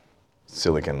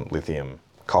 silicon, lithium,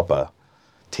 copper,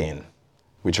 tin,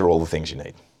 which are all the things you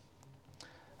need.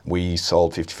 We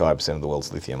sold 55% of the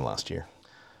world's lithium last year.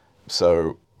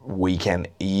 So we can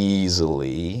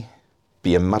easily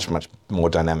be a much, much more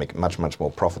dynamic, much, much more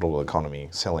profitable economy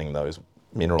selling those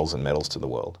minerals and metals to the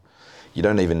world. You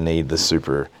don't even need the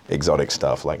super exotic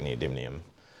stuff like neodymium.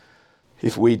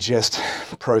 If we just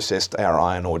processed our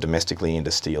iron ore domestically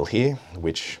into steel here,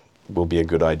 which will be a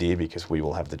good idea because we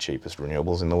will have the cheapest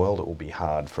renewables in the world, it will be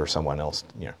hard for someone else.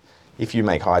 If you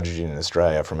make hydrogen in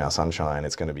Australia from our sunshine,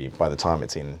 it's going to be, by the time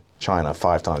it's in China,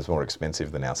 5 times more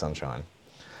expensive than our sunshine.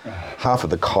 Half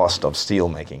of the cost of steel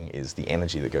making is the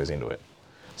energy that goes into it.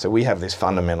 So we have this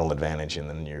fundamental advantage in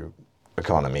the new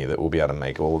economy that will be able to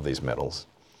make all of these metals.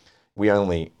 We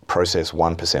only process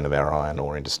 1% of our iron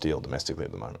ore into steel domestically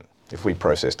at the moment. If we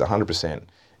processed 100%,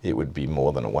 it would be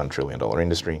more than a $1 trillion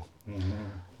industry.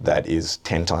 That is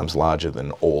 10 times larger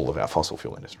than all of our fossil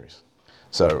fuel industries.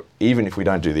 So even if we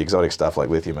don't do the exotic stuff like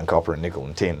lithium and copper and nickel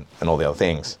and tin and all the other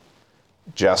things,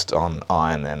 just on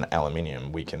iron and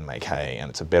aluminium, we can make hay, and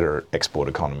it's a better export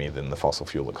economy than the fossil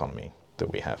fuel economy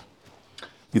that we have.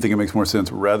 You think it makes more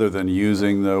sense, rather than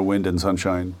using the wind and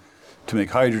sunshine to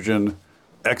make hydrogen,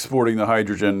 exporting the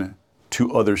hydrogen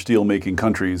to other steel-making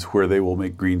countries where they will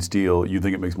make green steel, you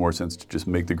think it makes more sense to just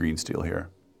make the green steel here?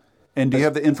 And do you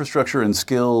have the infrastructure and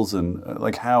skills, and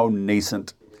like how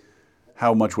nascent,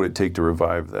 how much would it take to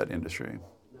revive that industry?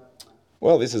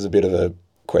 Well, this is a bit of a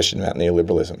question about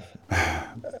neoliberalism.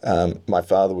 My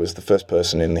father was the first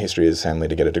person in the history of his family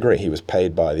to get a degree. He was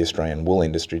paid by the Australian wool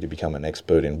industry to become an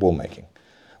expert in wool making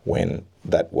when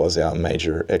that was our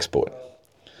major export.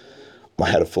 I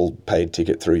had a full paid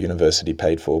ticket through university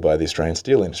paid for by the Australian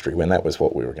steel industry when that was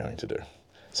what we were going to do.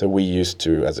 So we used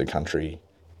to, as a country,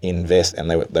 invest, and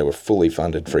they were fully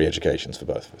funded free educations for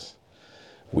both of us.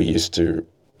 We used to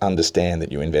understand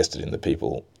that you invested in the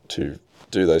people to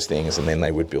do those things, and then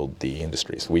they would build the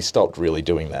industries. We stopped really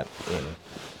doing that in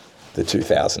the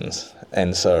 2000s.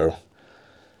 And so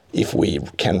if we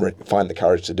can find the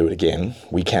courage to do it again,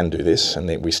 we can do this, and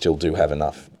then we still do have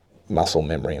enough muscle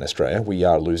memory in Australia. We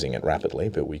are losing it rapidly,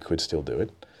 but we could still do it.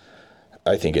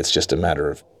 I think it's just a matter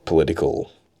of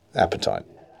political appetite.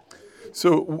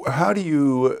 So how do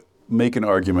you make an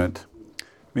argument? I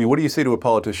mean, what do you say to a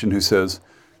politician who says,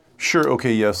 sure,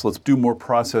 okay, yes, let's do more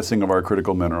processing of our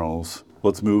critical minerals.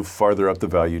 Let's move farther up the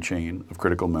value chain of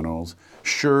critical minerals.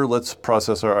 Sure, let's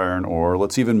process our iron ore.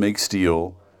 Let's even make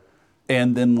steel.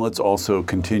 And then let's also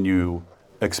continue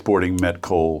exporting met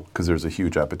coal, because there's a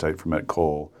huge appetite for met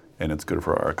coal, and it's good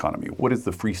for our economy. What is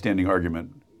the freestanding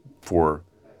argument for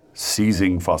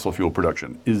ceasing fossil fuel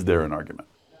production? Is there an argument?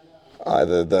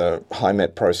 Either the high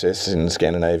met process in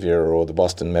Scandinavia or the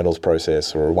Boston metals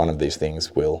process or one of these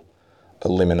things will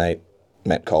eliminate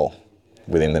met coal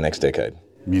within the next decade.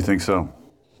 You think so?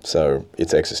 So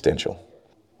it's existential.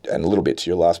 And a little bit to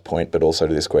your last point, but also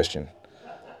to this question.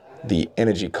 The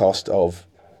energy cost of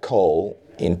coal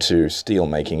into steel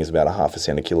making is about 0.5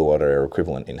 cent a kilowatt hour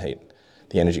equivalent in heat.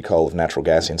 The energy cost of natural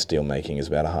gas in steel making is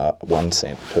about 1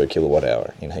 cent per kilowatt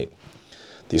hour in heat.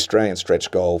 The Australian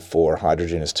stretch goal for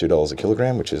hydrogen is $2 a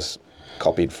kilogram, which is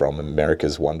copied from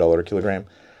America's $1 a kilogram.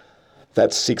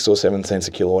 That's 6 or 7 cents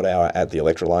a kilowatt hour at the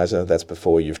electrolyzer. That's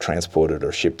before you've transported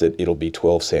or shipped it. It'll be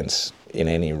 12 cents in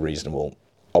any reasonable,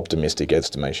 optimistic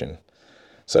estimation.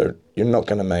 So you're not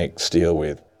going to make steel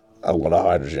with a lot of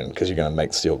hydrogen because you're going to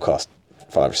make steel cost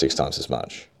 5 or 6 times as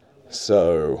much.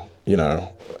 So,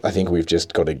 I think we've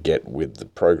just got to get with the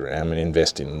program and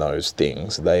invest in those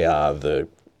things. They are the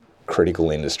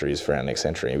critical industries for our next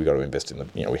century. We've got to invest in them.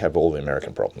 We have all the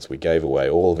American problems. We gave away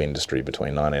all of industry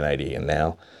between 1980 and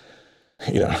now.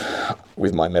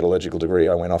 With my metallurgical degree,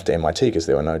 I went off to MIT because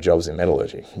there were no jobs in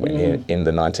metallurgy in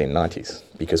the 1990s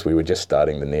because we were just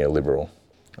starting the neoliberal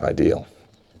ideal.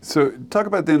 So talk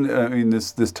about then,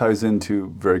 this ties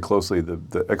into very closely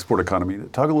the export economy.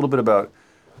 Talk a little bit about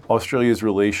Australia's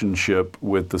relationship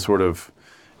with the sort of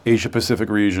Asia-Pacific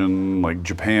region, like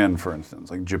Japan, for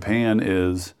instance. Like Japan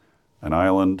is an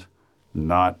island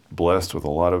not blessed with a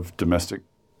lot of domestic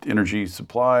energy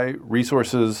supply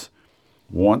resources,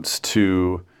 wants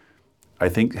to, I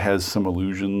think, has some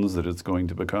illusions that it's going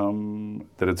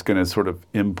to sort of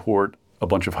import a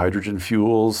bunch of hydrogen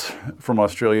fuels from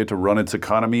Australia to run its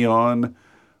economy on.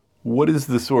 What is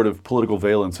the sort of political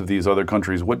valence of these other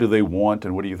countries? What do they want,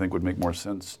 and what do you think would make more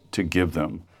sense to give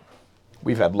them?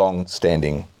 We've had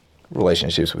long-standing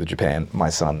relationships with Japan. My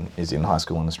son is in high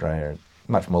school in Australia,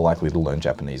 much more likely to learn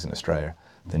Japanese in Australia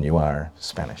than you are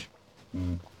Spanish.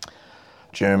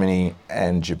 Germany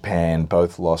and Japan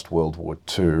both lost World War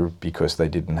II because they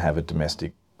didn't have a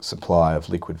domestic supply of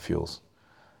liquid fuels.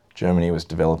 Germany was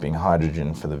developing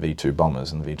hydrogen for the V-2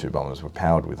 bombers, and the V-2 bombers were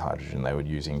powered with hydrogen. They were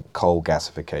using coal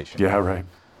gasification. Yeah, right.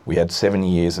 We had 7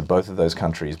 years of both of those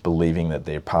countries believing that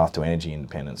their path to energy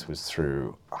independence was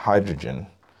through hydrogen,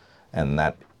 and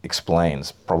that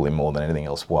explains probably more than anything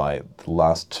else why the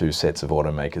last 2 sets of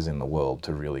automakers in the world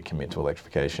to really commit to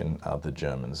electrification are the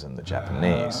Germans and the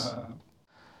Japanese.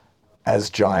 As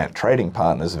giant trading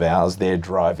partners of ours, they're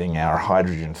driving our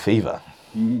hydrogen fever.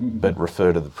 But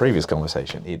refer to the previous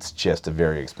conversation, it's just a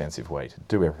very expensive way to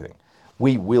do everything.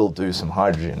 We will do some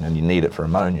hydrogen, and you need it for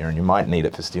ammonia, and you might need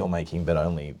it for steel making, but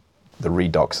only the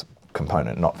redox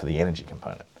component, not for the energy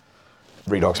component.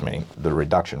 Redox meaning the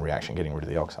reduction reaction, getting rid of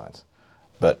the oxides.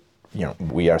 But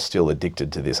we are still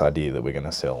addicted to this idea that we're going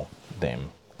to sell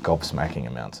them gobsmacking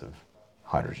amounts of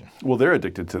hydrogen. Well, they're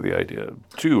addicted to the idea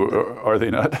too, are they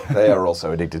not? They are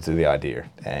also addicted to the idea,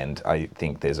 and I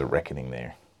think there's a reckoning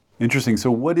there. Interesting. So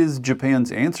what is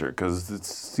Japan's answer? Because it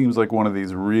seems like one of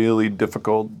these really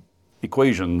difficult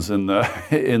equations in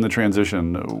the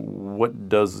transition. What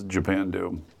does Japan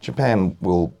do? Japan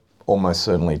will almost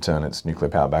certainly turn its nuclear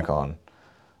power back on,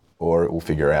 or it will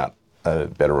figure out a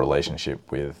better relationship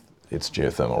with its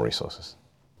geothermal resources.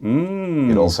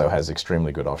 It also has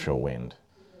extremely good offshore wind.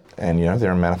 And,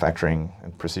 they're a manufacturing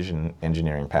and precision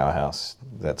engineering powerhouse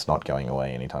that's not going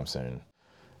away anytime soon.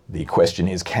 The question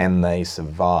is, can they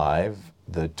survive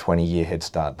the 20-year head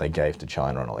start they gave to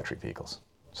China on electric vehicles?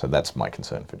 So that's my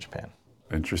concern for Japan.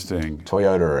 Interesting.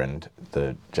 Toyota and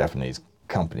the Japanese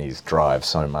companies drive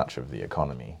so much of the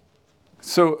economy.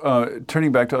 So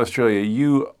turning back to Australia,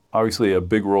 you obviously a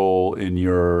big role in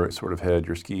your sort of head,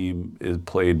 your scheme is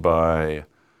played by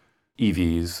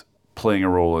EVs, playing a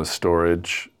role as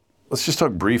storage. Let's just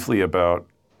talk briefly about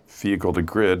vehicle to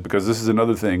grid, because this is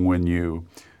another thing when you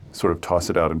sort of toss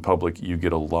it out in public, you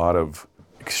get a lot of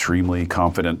extremely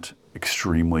confident,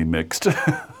 extremely mixed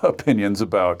opinions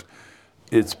about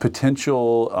its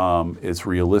potential, its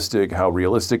realistic, how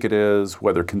realistic it is,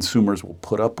 whether consumers will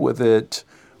put up with it,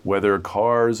 whether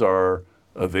cars are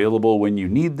available when you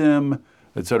need them,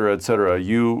 et cetera, et cetera.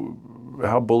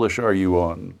 How bullish are you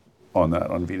on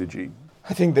that, on V2G?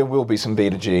 I think there will be some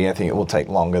V2G. I think it will take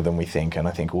longer than we think, and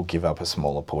I think we'll give up a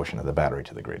smaller portion of the battery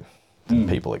to the grid than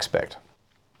people expect.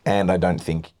 And I don't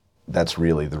think that's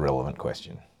really the relevant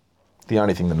question. The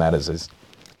only thing that matters is,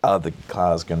 are the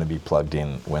cars going to be plugged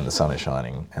in when the sun is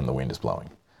shining and the wind is blowing?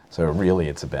 So really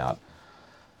it's about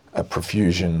a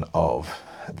profusion of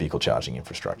vehicle charging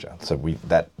infrastructure. So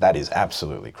that is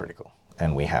absolutely critical,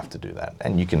 and we have to do that.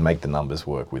 And you can make the numbers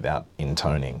work without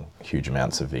intoning huge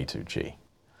amounts of V2G.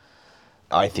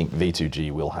 I think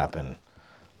V2G will happen.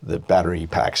 The battery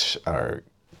packs are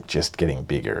just getting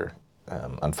bigger.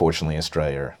 Unfortunately,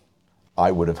 Australia,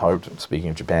 I would have hoped, speaking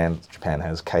of Japan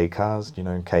has K cars,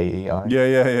 KEI?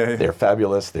 Yeah. They're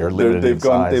fabulous. They're limited in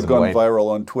size. They've gone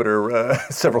viral on Twitter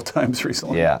several times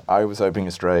recently. Yeah, I was hoping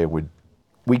Australia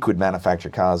we could manufacture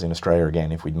cars in Australia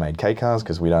again if we'd made K cars,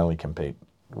 because we'd only compete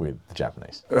with the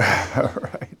Japanese.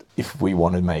 Right. If we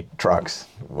want to make trucks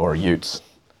or utes,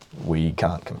 we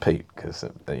can't compete because,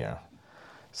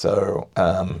 So,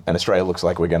 and Australia looks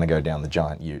like we're going to go down the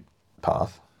giant ute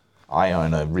path. I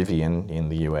own a Rivian in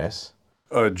the US.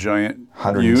 A giant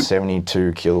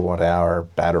 172 kilowatt hour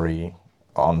battery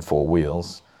on 4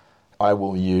 wheels. I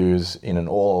will use, in an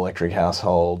all-electric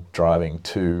household driving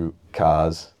 2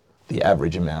 cars, the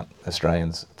average amount,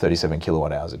 Australians, 37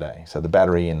 kilowatt hours a day. So the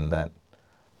battery in that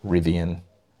Rivian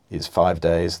is 5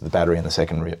 days. The battery in the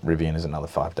second Rivian is another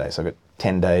 5 days. So I've got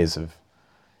 10 days of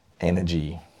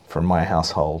energy from my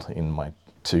household in my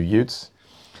 2 utes.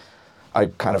 I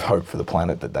kind of hope for the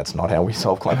planet that that's not how we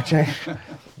solve climate change.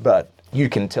 But you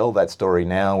can tell that story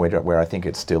now where I think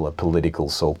it's still a political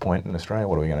sore point in Australia.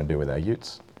 What are we going to do with our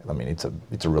utes? I mean, it's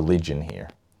a religion here.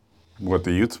 What,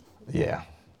 the utes? Yeah.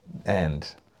 And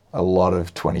a lot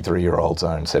of 23-year-olds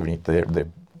own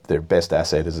their best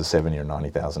asset is a $70,000 or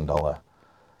 $90,000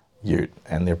 ute,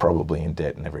 and they're probably in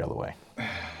debt in every other way.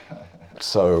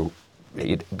 So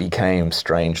it became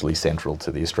strangely central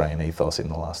to the Australian ethos in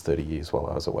the last 30 years while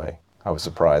I was away. I was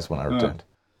surprised when I returned.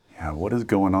 Yeah, what is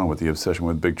going on with the obsession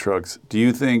with big trucks? Do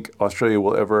you think Australia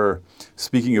will ever,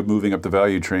 speaking of moving up the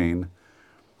value train,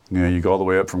 you go all the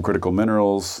way up from critical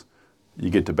minerals, you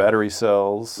get to battery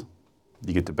cells,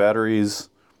 you get to batteries,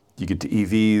 you get to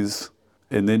EVs,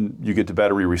 and then you get to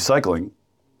battery recycling.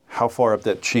 How far up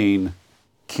that chain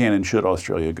can and should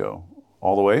Australia go?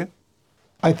 All the way?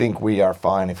 I think we are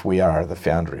fine if we are the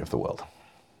foundry of the world.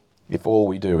 If all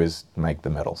we do is make the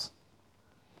metals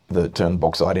that turn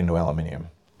bauxite into aluminium,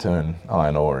 turn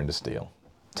iron ore into steel,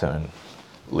 turn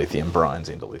lithium brines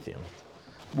into lithium.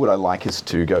 Would I like us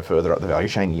to go further up the value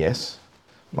chain? Yes.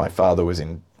 My father was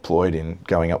employed in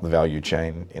going up the value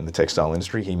chain in the textile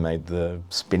industry. He made the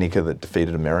spinnaker that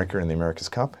defeated America in the America's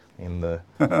Cup in the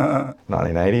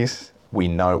 1980s. We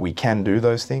know we can do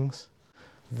those things.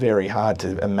 Very hard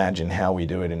to imagine how we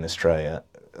do it in Australia.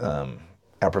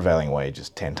 Our prevailing wage is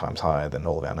 10 times higher than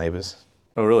all of our neighbours.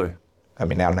 Oh, really? I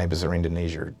mean, our neighbours are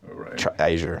Indonesia,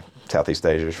 Asia, Southeast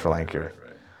Asia, Sri Lanka. Right.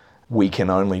 We can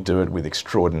only do it with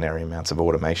extraordinary amounts of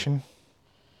automation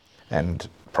and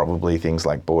probably things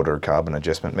like border carbon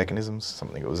adjustment mechanisms,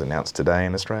 something that was announced today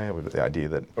in Australia with the idea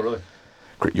that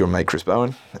your mate Chris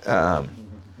Bowen.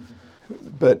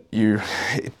 But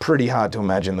it's pretty hard to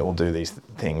imagine that we'll do these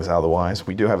things otherwise.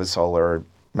 We do have a solar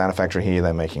manufacture here.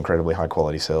 They make incredibly high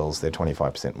quality cells. They're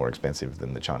 25% more expensive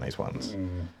than the Chinese ones.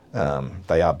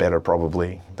 They are better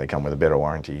probably. They come with a better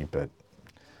warranty, but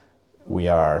we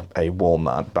are a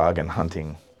Walmart bargain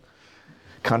hunting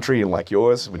country like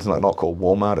yours. It's not called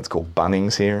Walmart, it's called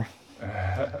Bunnings here.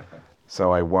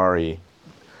 So I worry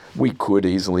we could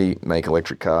easily make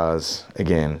electric cars.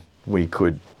 Again, we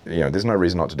could, there's no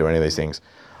reason not to do any of these things.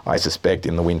 I suspect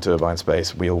in the wind turbine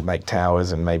space, we'll make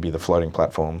towers and maybe the floating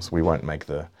platforms. We won't make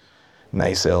the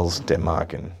nacelles.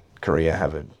 Denmark and Korea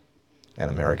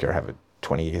and America have a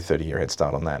 20-year, 30-year head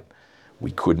start on that.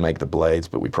 We could make the blades,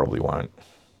 but we probably won't.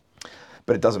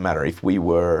 But it doesn't matter. If we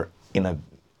were in a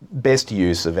best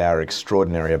use of our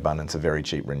extraordinary abundance of very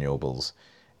cheap renewables,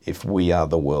 if we are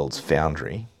the world's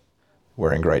foundry,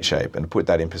 we're in great shape. And to put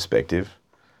that in perspective,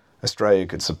 Australia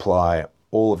could supply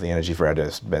all of the energy for our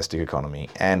domestic economy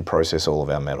and process all of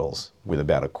our metals with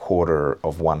about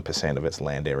 1/4% of its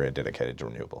land area dedicated to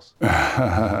renewables.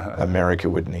 America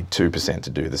would need 2% to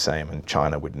do the same, and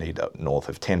China would need north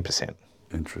of 10%.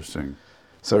 Interesting.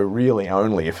 So really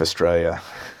only if Australia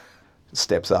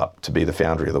steps up to be the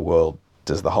foundry of the world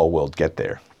does the whole world get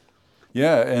there.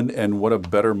 Yeah, and what a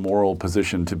better moral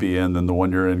position to be in than the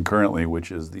one you're in currently, which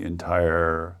is the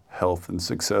entire health and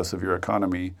success of your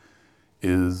economy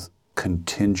is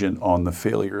contingent on the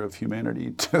failure of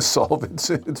humanity to solve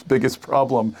its biggest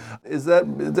problem. Is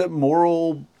that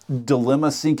moral dilemma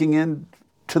sinking in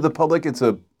to the public?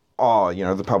 The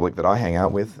public that I hang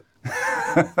out with.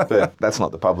 But that's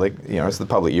not the public. It's the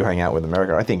public you hang out with in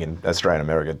America. I think in Australia and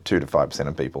America, 2 to 5%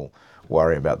 of people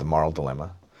worry about the moral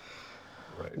dilemma.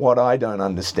 Right. What I don't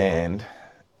understand,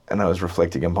 and I was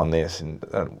reflecting upon this, and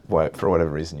for whatever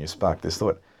reason you sparked this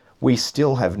thought, we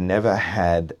still have never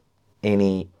had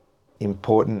any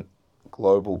important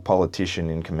global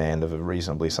politician in command of a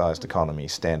reasonably sized economy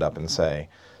stand up and say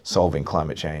solving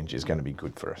climate change is going to be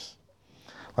good for us.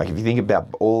 Like if you think about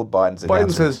all of Biden's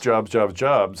announcements... Biden says jobs, jobs,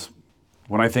 jobs.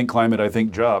 When I think climate, I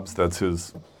think jobs. That's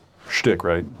his shtick,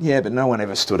 right? Yeah, but no one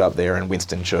ever stood up there and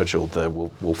Winston Churchill,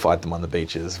 we'll fight them on the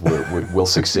beaches, we'll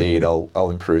succeed, I'll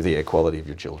improve the air quality of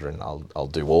your children, I'll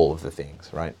do all of the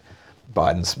things, right?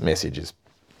 Biden's message is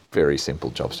very simple,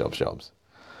 jobs, jobs, jobs.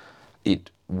 It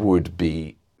would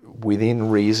be within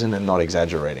reason and not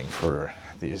exaggerating for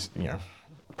these,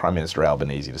 Prime Minister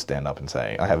Albanese to stand up and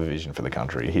say, I have a vision for the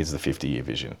country, here's the 50-year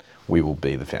vision, we will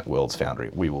be the world's foundry,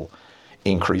 we will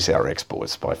increase our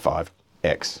exports by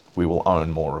 5x, we will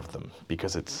own more of them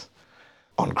because it's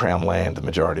on Crown land, the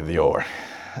majority of the ore.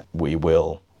 We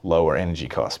will lower energy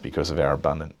costs because of our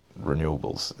abundant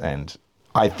renewables. And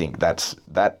I think that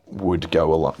would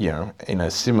go along, in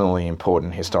a similarly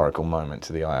important historical moment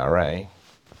to the IRA.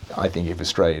 I think if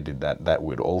Australia did that, that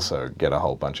would also get a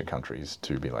whole bunch of countries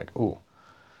to be like, oh,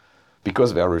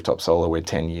 because of our rooftop solar, we're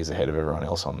 10 years ahead of everyone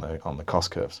else on the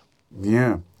cost curves.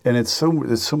 Yeah, and it's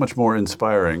so much more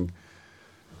inspiring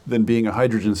than being a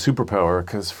hydrogen superpower,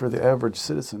 because for the average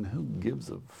citizen, who gives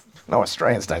a... No,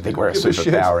 Australians don't think we're a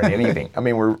superpower in anything. I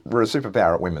mean, we're a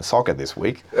superpower at women's soccer this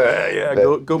week.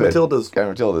 Go Matildas.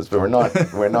 Go Matildas, but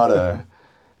we're not a...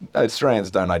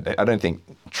 Australians I don't think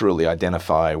truly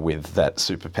identify with that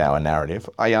superpower narrative.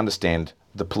 I understand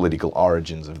the political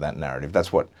origins of that narrative.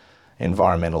 That's what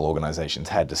environmental organisations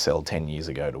had to sell 10 years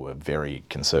ago to a very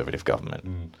conservative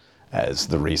government as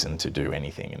the reason to do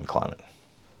anything in climate.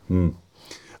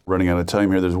 Running out of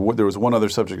time here. There was one other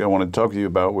subject I wanted to talk to you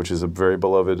about, which is a very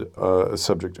beloved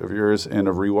subject of yours and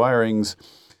of rewirings,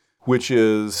 which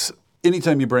is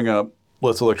anytime you bring up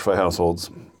let's electrify households,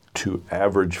 to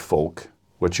average folk,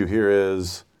 what you hear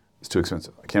is it's too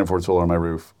expensive. I can't afford solar on my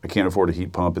roof. I can't afford a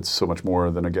heat pump. It's so much more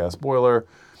than a gas boiler.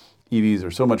 EVs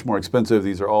are so much more expensive.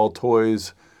 These are all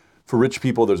toys. For rich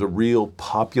people, there's a real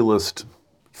populist,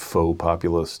 faux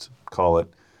populist, call it,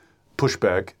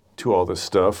 pushback to all this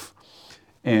stuff.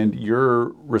 And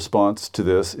your response to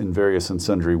this in various and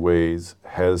sundry ways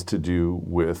has to do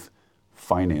with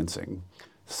financing.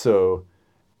 So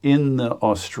in the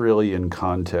Australian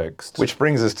context... Which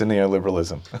brings us to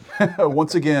neoliberalism.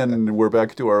 Once again, we're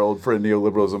back to our old friend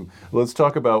neoliberalism. Let's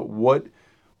talk about what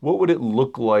would it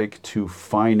look like to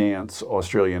finance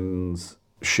Australians'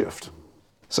 shift?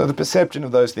 So the perception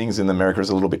of those things in America is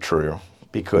a little bit true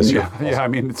because... I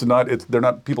mean,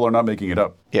 people are not making it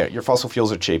up. Yeah, your fossil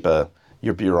fuels are cheaper,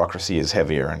 your bureaucracy is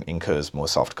heavier and incurs more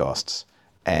soft costs.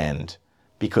 And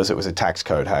because it was a tax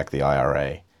code hack, the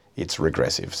IRA, it's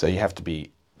regressive. So you have to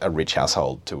be a rich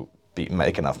household to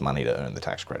make enough money to earn the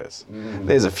tax credits.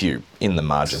 There's a few in the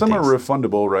margin. Some are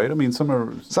refundable, right? I mean, some are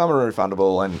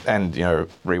refundable, and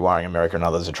Rewiring America and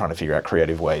others are trying to figure out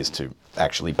creative ways to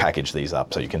actually package these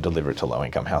up so you can deliver it to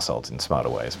low-income households in smarter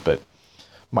ways. But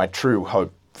my true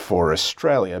hope for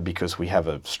Australia, because we have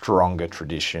a stronger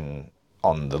tradition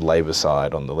on the Labor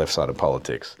side, on the left side of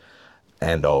politics,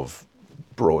 and of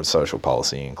broad social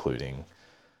policy, including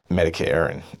Medicare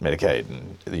and Medicaid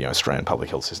and the Australian public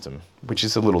health system, which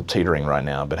is a little teetering right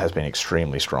now, but has been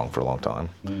extremely strong for a long time.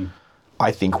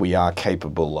 I think we are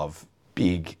capable of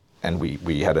big, and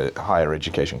we had a higher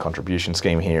education contribution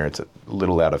scheme here. It's a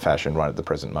little out of fashion right at the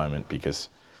present moment because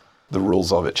the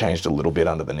rules of it changed a little bit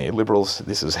under the neoliberals.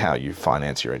 This is how you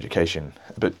finance your education.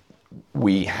 But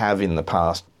we have in the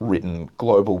past written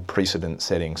global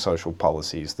precedent-setting social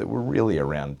policies that were really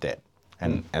around debt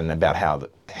and about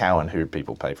how and who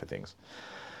people pay for things.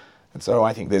 And so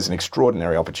I think there's an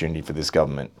extraordinary opportunity for this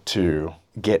government to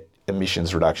get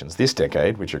emissions reductions this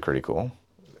decade, which are critical.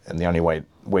 And the only way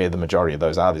where the majority of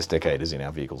those are this decade is in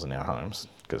our vehicles and our homes,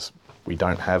 because we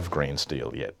don't have green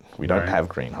steel yet. We don't have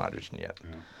green hydrogen yet.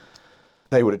 Yeah.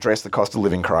 They would address the cost of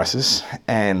living crisis,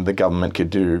 and the government could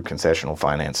do concessional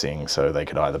financing, so they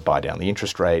could either buy down the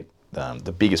interest rate.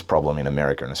 The biggest problem in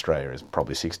America and Australia is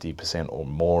probably 60% or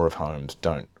more of homes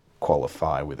don't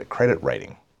qualify with a credit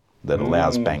rating that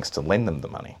allows banks to lend them the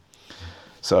money.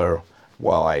 So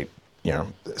while a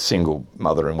single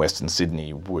mother in Western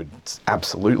Sydney would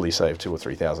absolutely save $2,000 or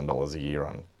 $3,000 a year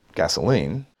on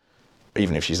gasoline,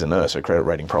 even if she's a nurse, her credit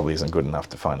rating probably isn't good enough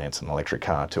to finance an electric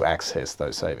car to access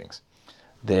those savings.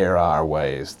 There are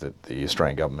ways that the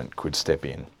Australian government could step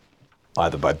in,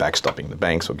 either by backstopping the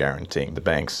banks or guaranteeing the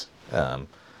banks,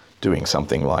 doing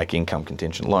something like income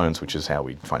contingent loans, which is how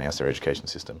we finance their education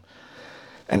system.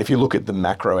 And if you look at the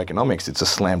macroeconomics, it's a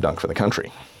slam dunk for the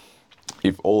country.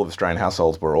 If all of Australian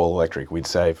households were all electric, we'd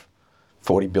save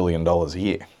 $40 billion a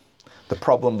year. The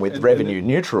problem with revenue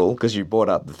neutral, because you brought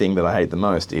up the thing that I hate the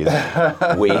most, is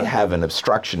we have an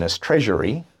obstructionist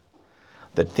treasury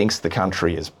that thinks the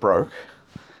country is broke,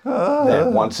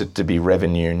 that wants it to be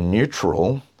revenue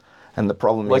neutral, and the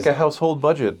problem is... Like a household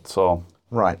budget, Saul.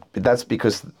 Right, but that's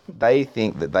because they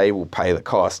think that they will pay the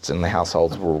costs and the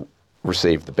households will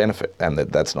receive the benefit, and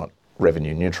that's not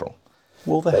revenue neutral.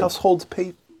 Well, the households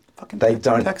pay fucking They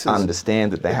taxes. don't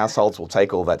understand that the households will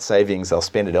take all that savings, they'll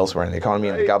spend it elsewhere in the economy,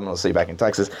 and the government will see back in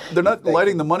taxes. They're not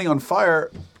lighting the money on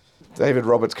fire. David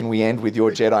Roberts, can we end with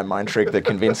your Jedi mind trick that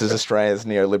convinces Australia's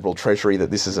neoliberal treasury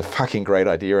that this is a fucking great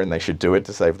idea and they should do it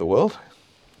to save the world?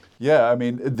 Yeah, I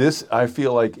mean, this, I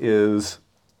feel like, is,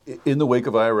 in the wake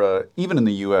of IRA, even in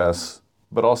the U.S.,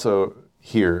 but also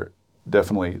here,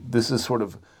 definitely, this is sort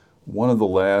of one of the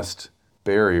last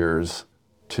barriers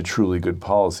to truly good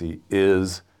policy,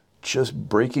 is just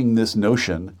breaking this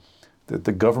notion that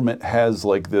the government has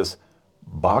like this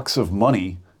box of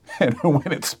money, and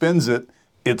when it spends it,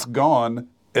 it's gone,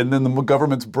 and then the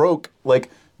government's broke. Like,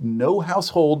 no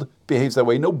household behaves that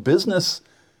way. No business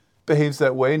behaves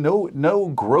that way.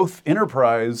 No growth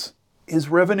enterprise is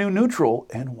revenue neutral.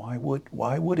 And why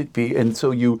would it be? And so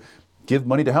you give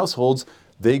money to households,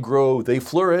 they grow, they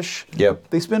flourish. Yep.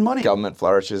 They spend money. Government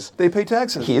flourishes. They pay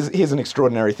taxes. Here's an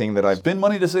extraordinary thing that spend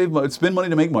money to save money. Spend money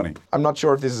to make money. I'm not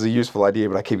sure if this is a useful idea,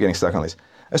 but I keep getting stuck on this.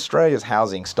 Australia's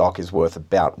housing stock is worth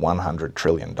about $100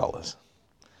 trillion.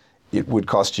 It would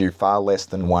cost you far less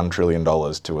than $1 trillion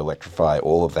to electrify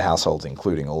all of the households,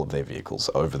 including all of their vehicles,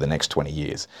 over the next 20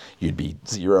 years. You'd be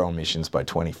zero emissions by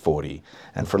 2040,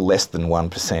 and for less than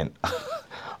 1%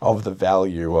 of the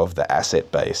value of the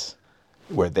asset base,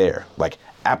 we're there. Like,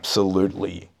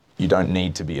 absolutely, you don't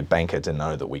need to be a banker to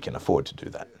know that we can afford to do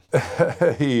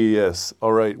that. Yes.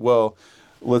 All right. Well,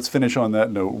 let's finish on that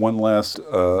note. One last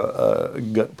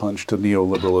gut punch to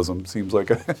neoliberalism. Seems like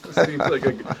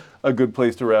a good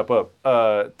place to wrap up.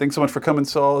 Thanks so much for coming,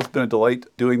 Saul. It's been a delight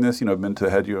doing this. I've meant to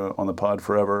have you on the pod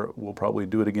forever. We'll probably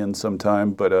do it again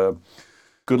sometime. But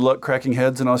good luck cracking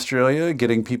heads in Australia,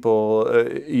 getting people,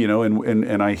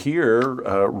 and I hear,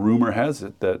 rumor has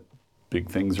it that big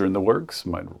things are in the works,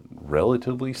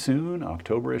 relatively soon,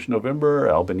 October-ish, November.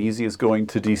 Albanese is going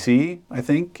to D.C., I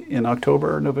think, in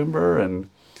October or November, and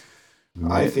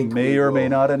I think may or may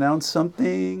not announce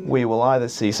something. We will either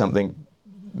see something.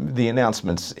 The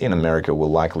announcements in America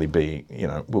will likely be,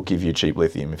 we'll give you cheap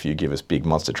lithium if you give us big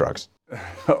monster trucks.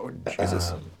 Oh,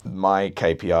 Jesus. My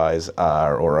KPIs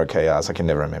are, or OKRs, I can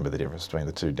never remember the difference between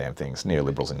the two damn things.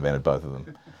 Neoliberals invented both of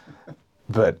them.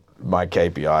 But my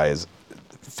KPI is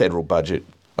federal budget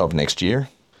of next year.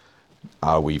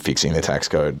 Are we fixing the tax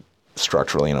code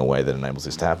structurally in a way that enables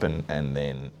this to happen? And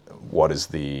then what is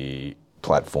the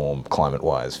platform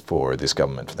climate-wise for this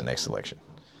government for the next election?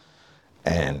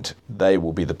 And they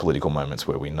will be the political moments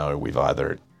where we know we've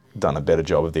either done a better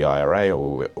job of the IRA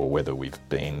or whether we've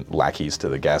been lackeys to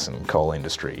the gas and coal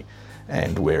industry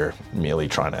and we're merely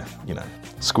trying to,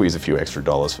 squeeze a few extra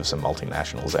dollars for some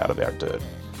multinationals out of our dirt.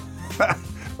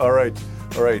 All right.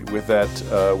 With that,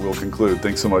 we'll conclude.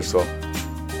 Thanks so much, Saul.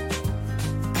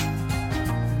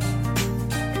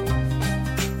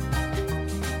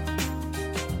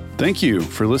 Thank you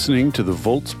for listening to the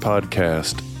Volts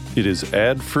podcast. It is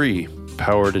ad-free,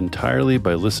 powered entirely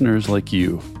by listeners like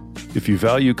you. If you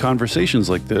value conversations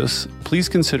like this, please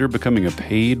consider becoming a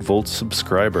paid Volts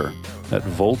subscriber at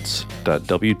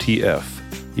volts.wtf.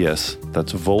 Yes,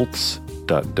 that's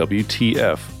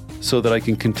volts.wtf, so that I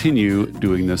can continue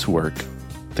doing this work.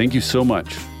 Thank you so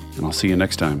much, and I'll see you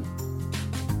next time.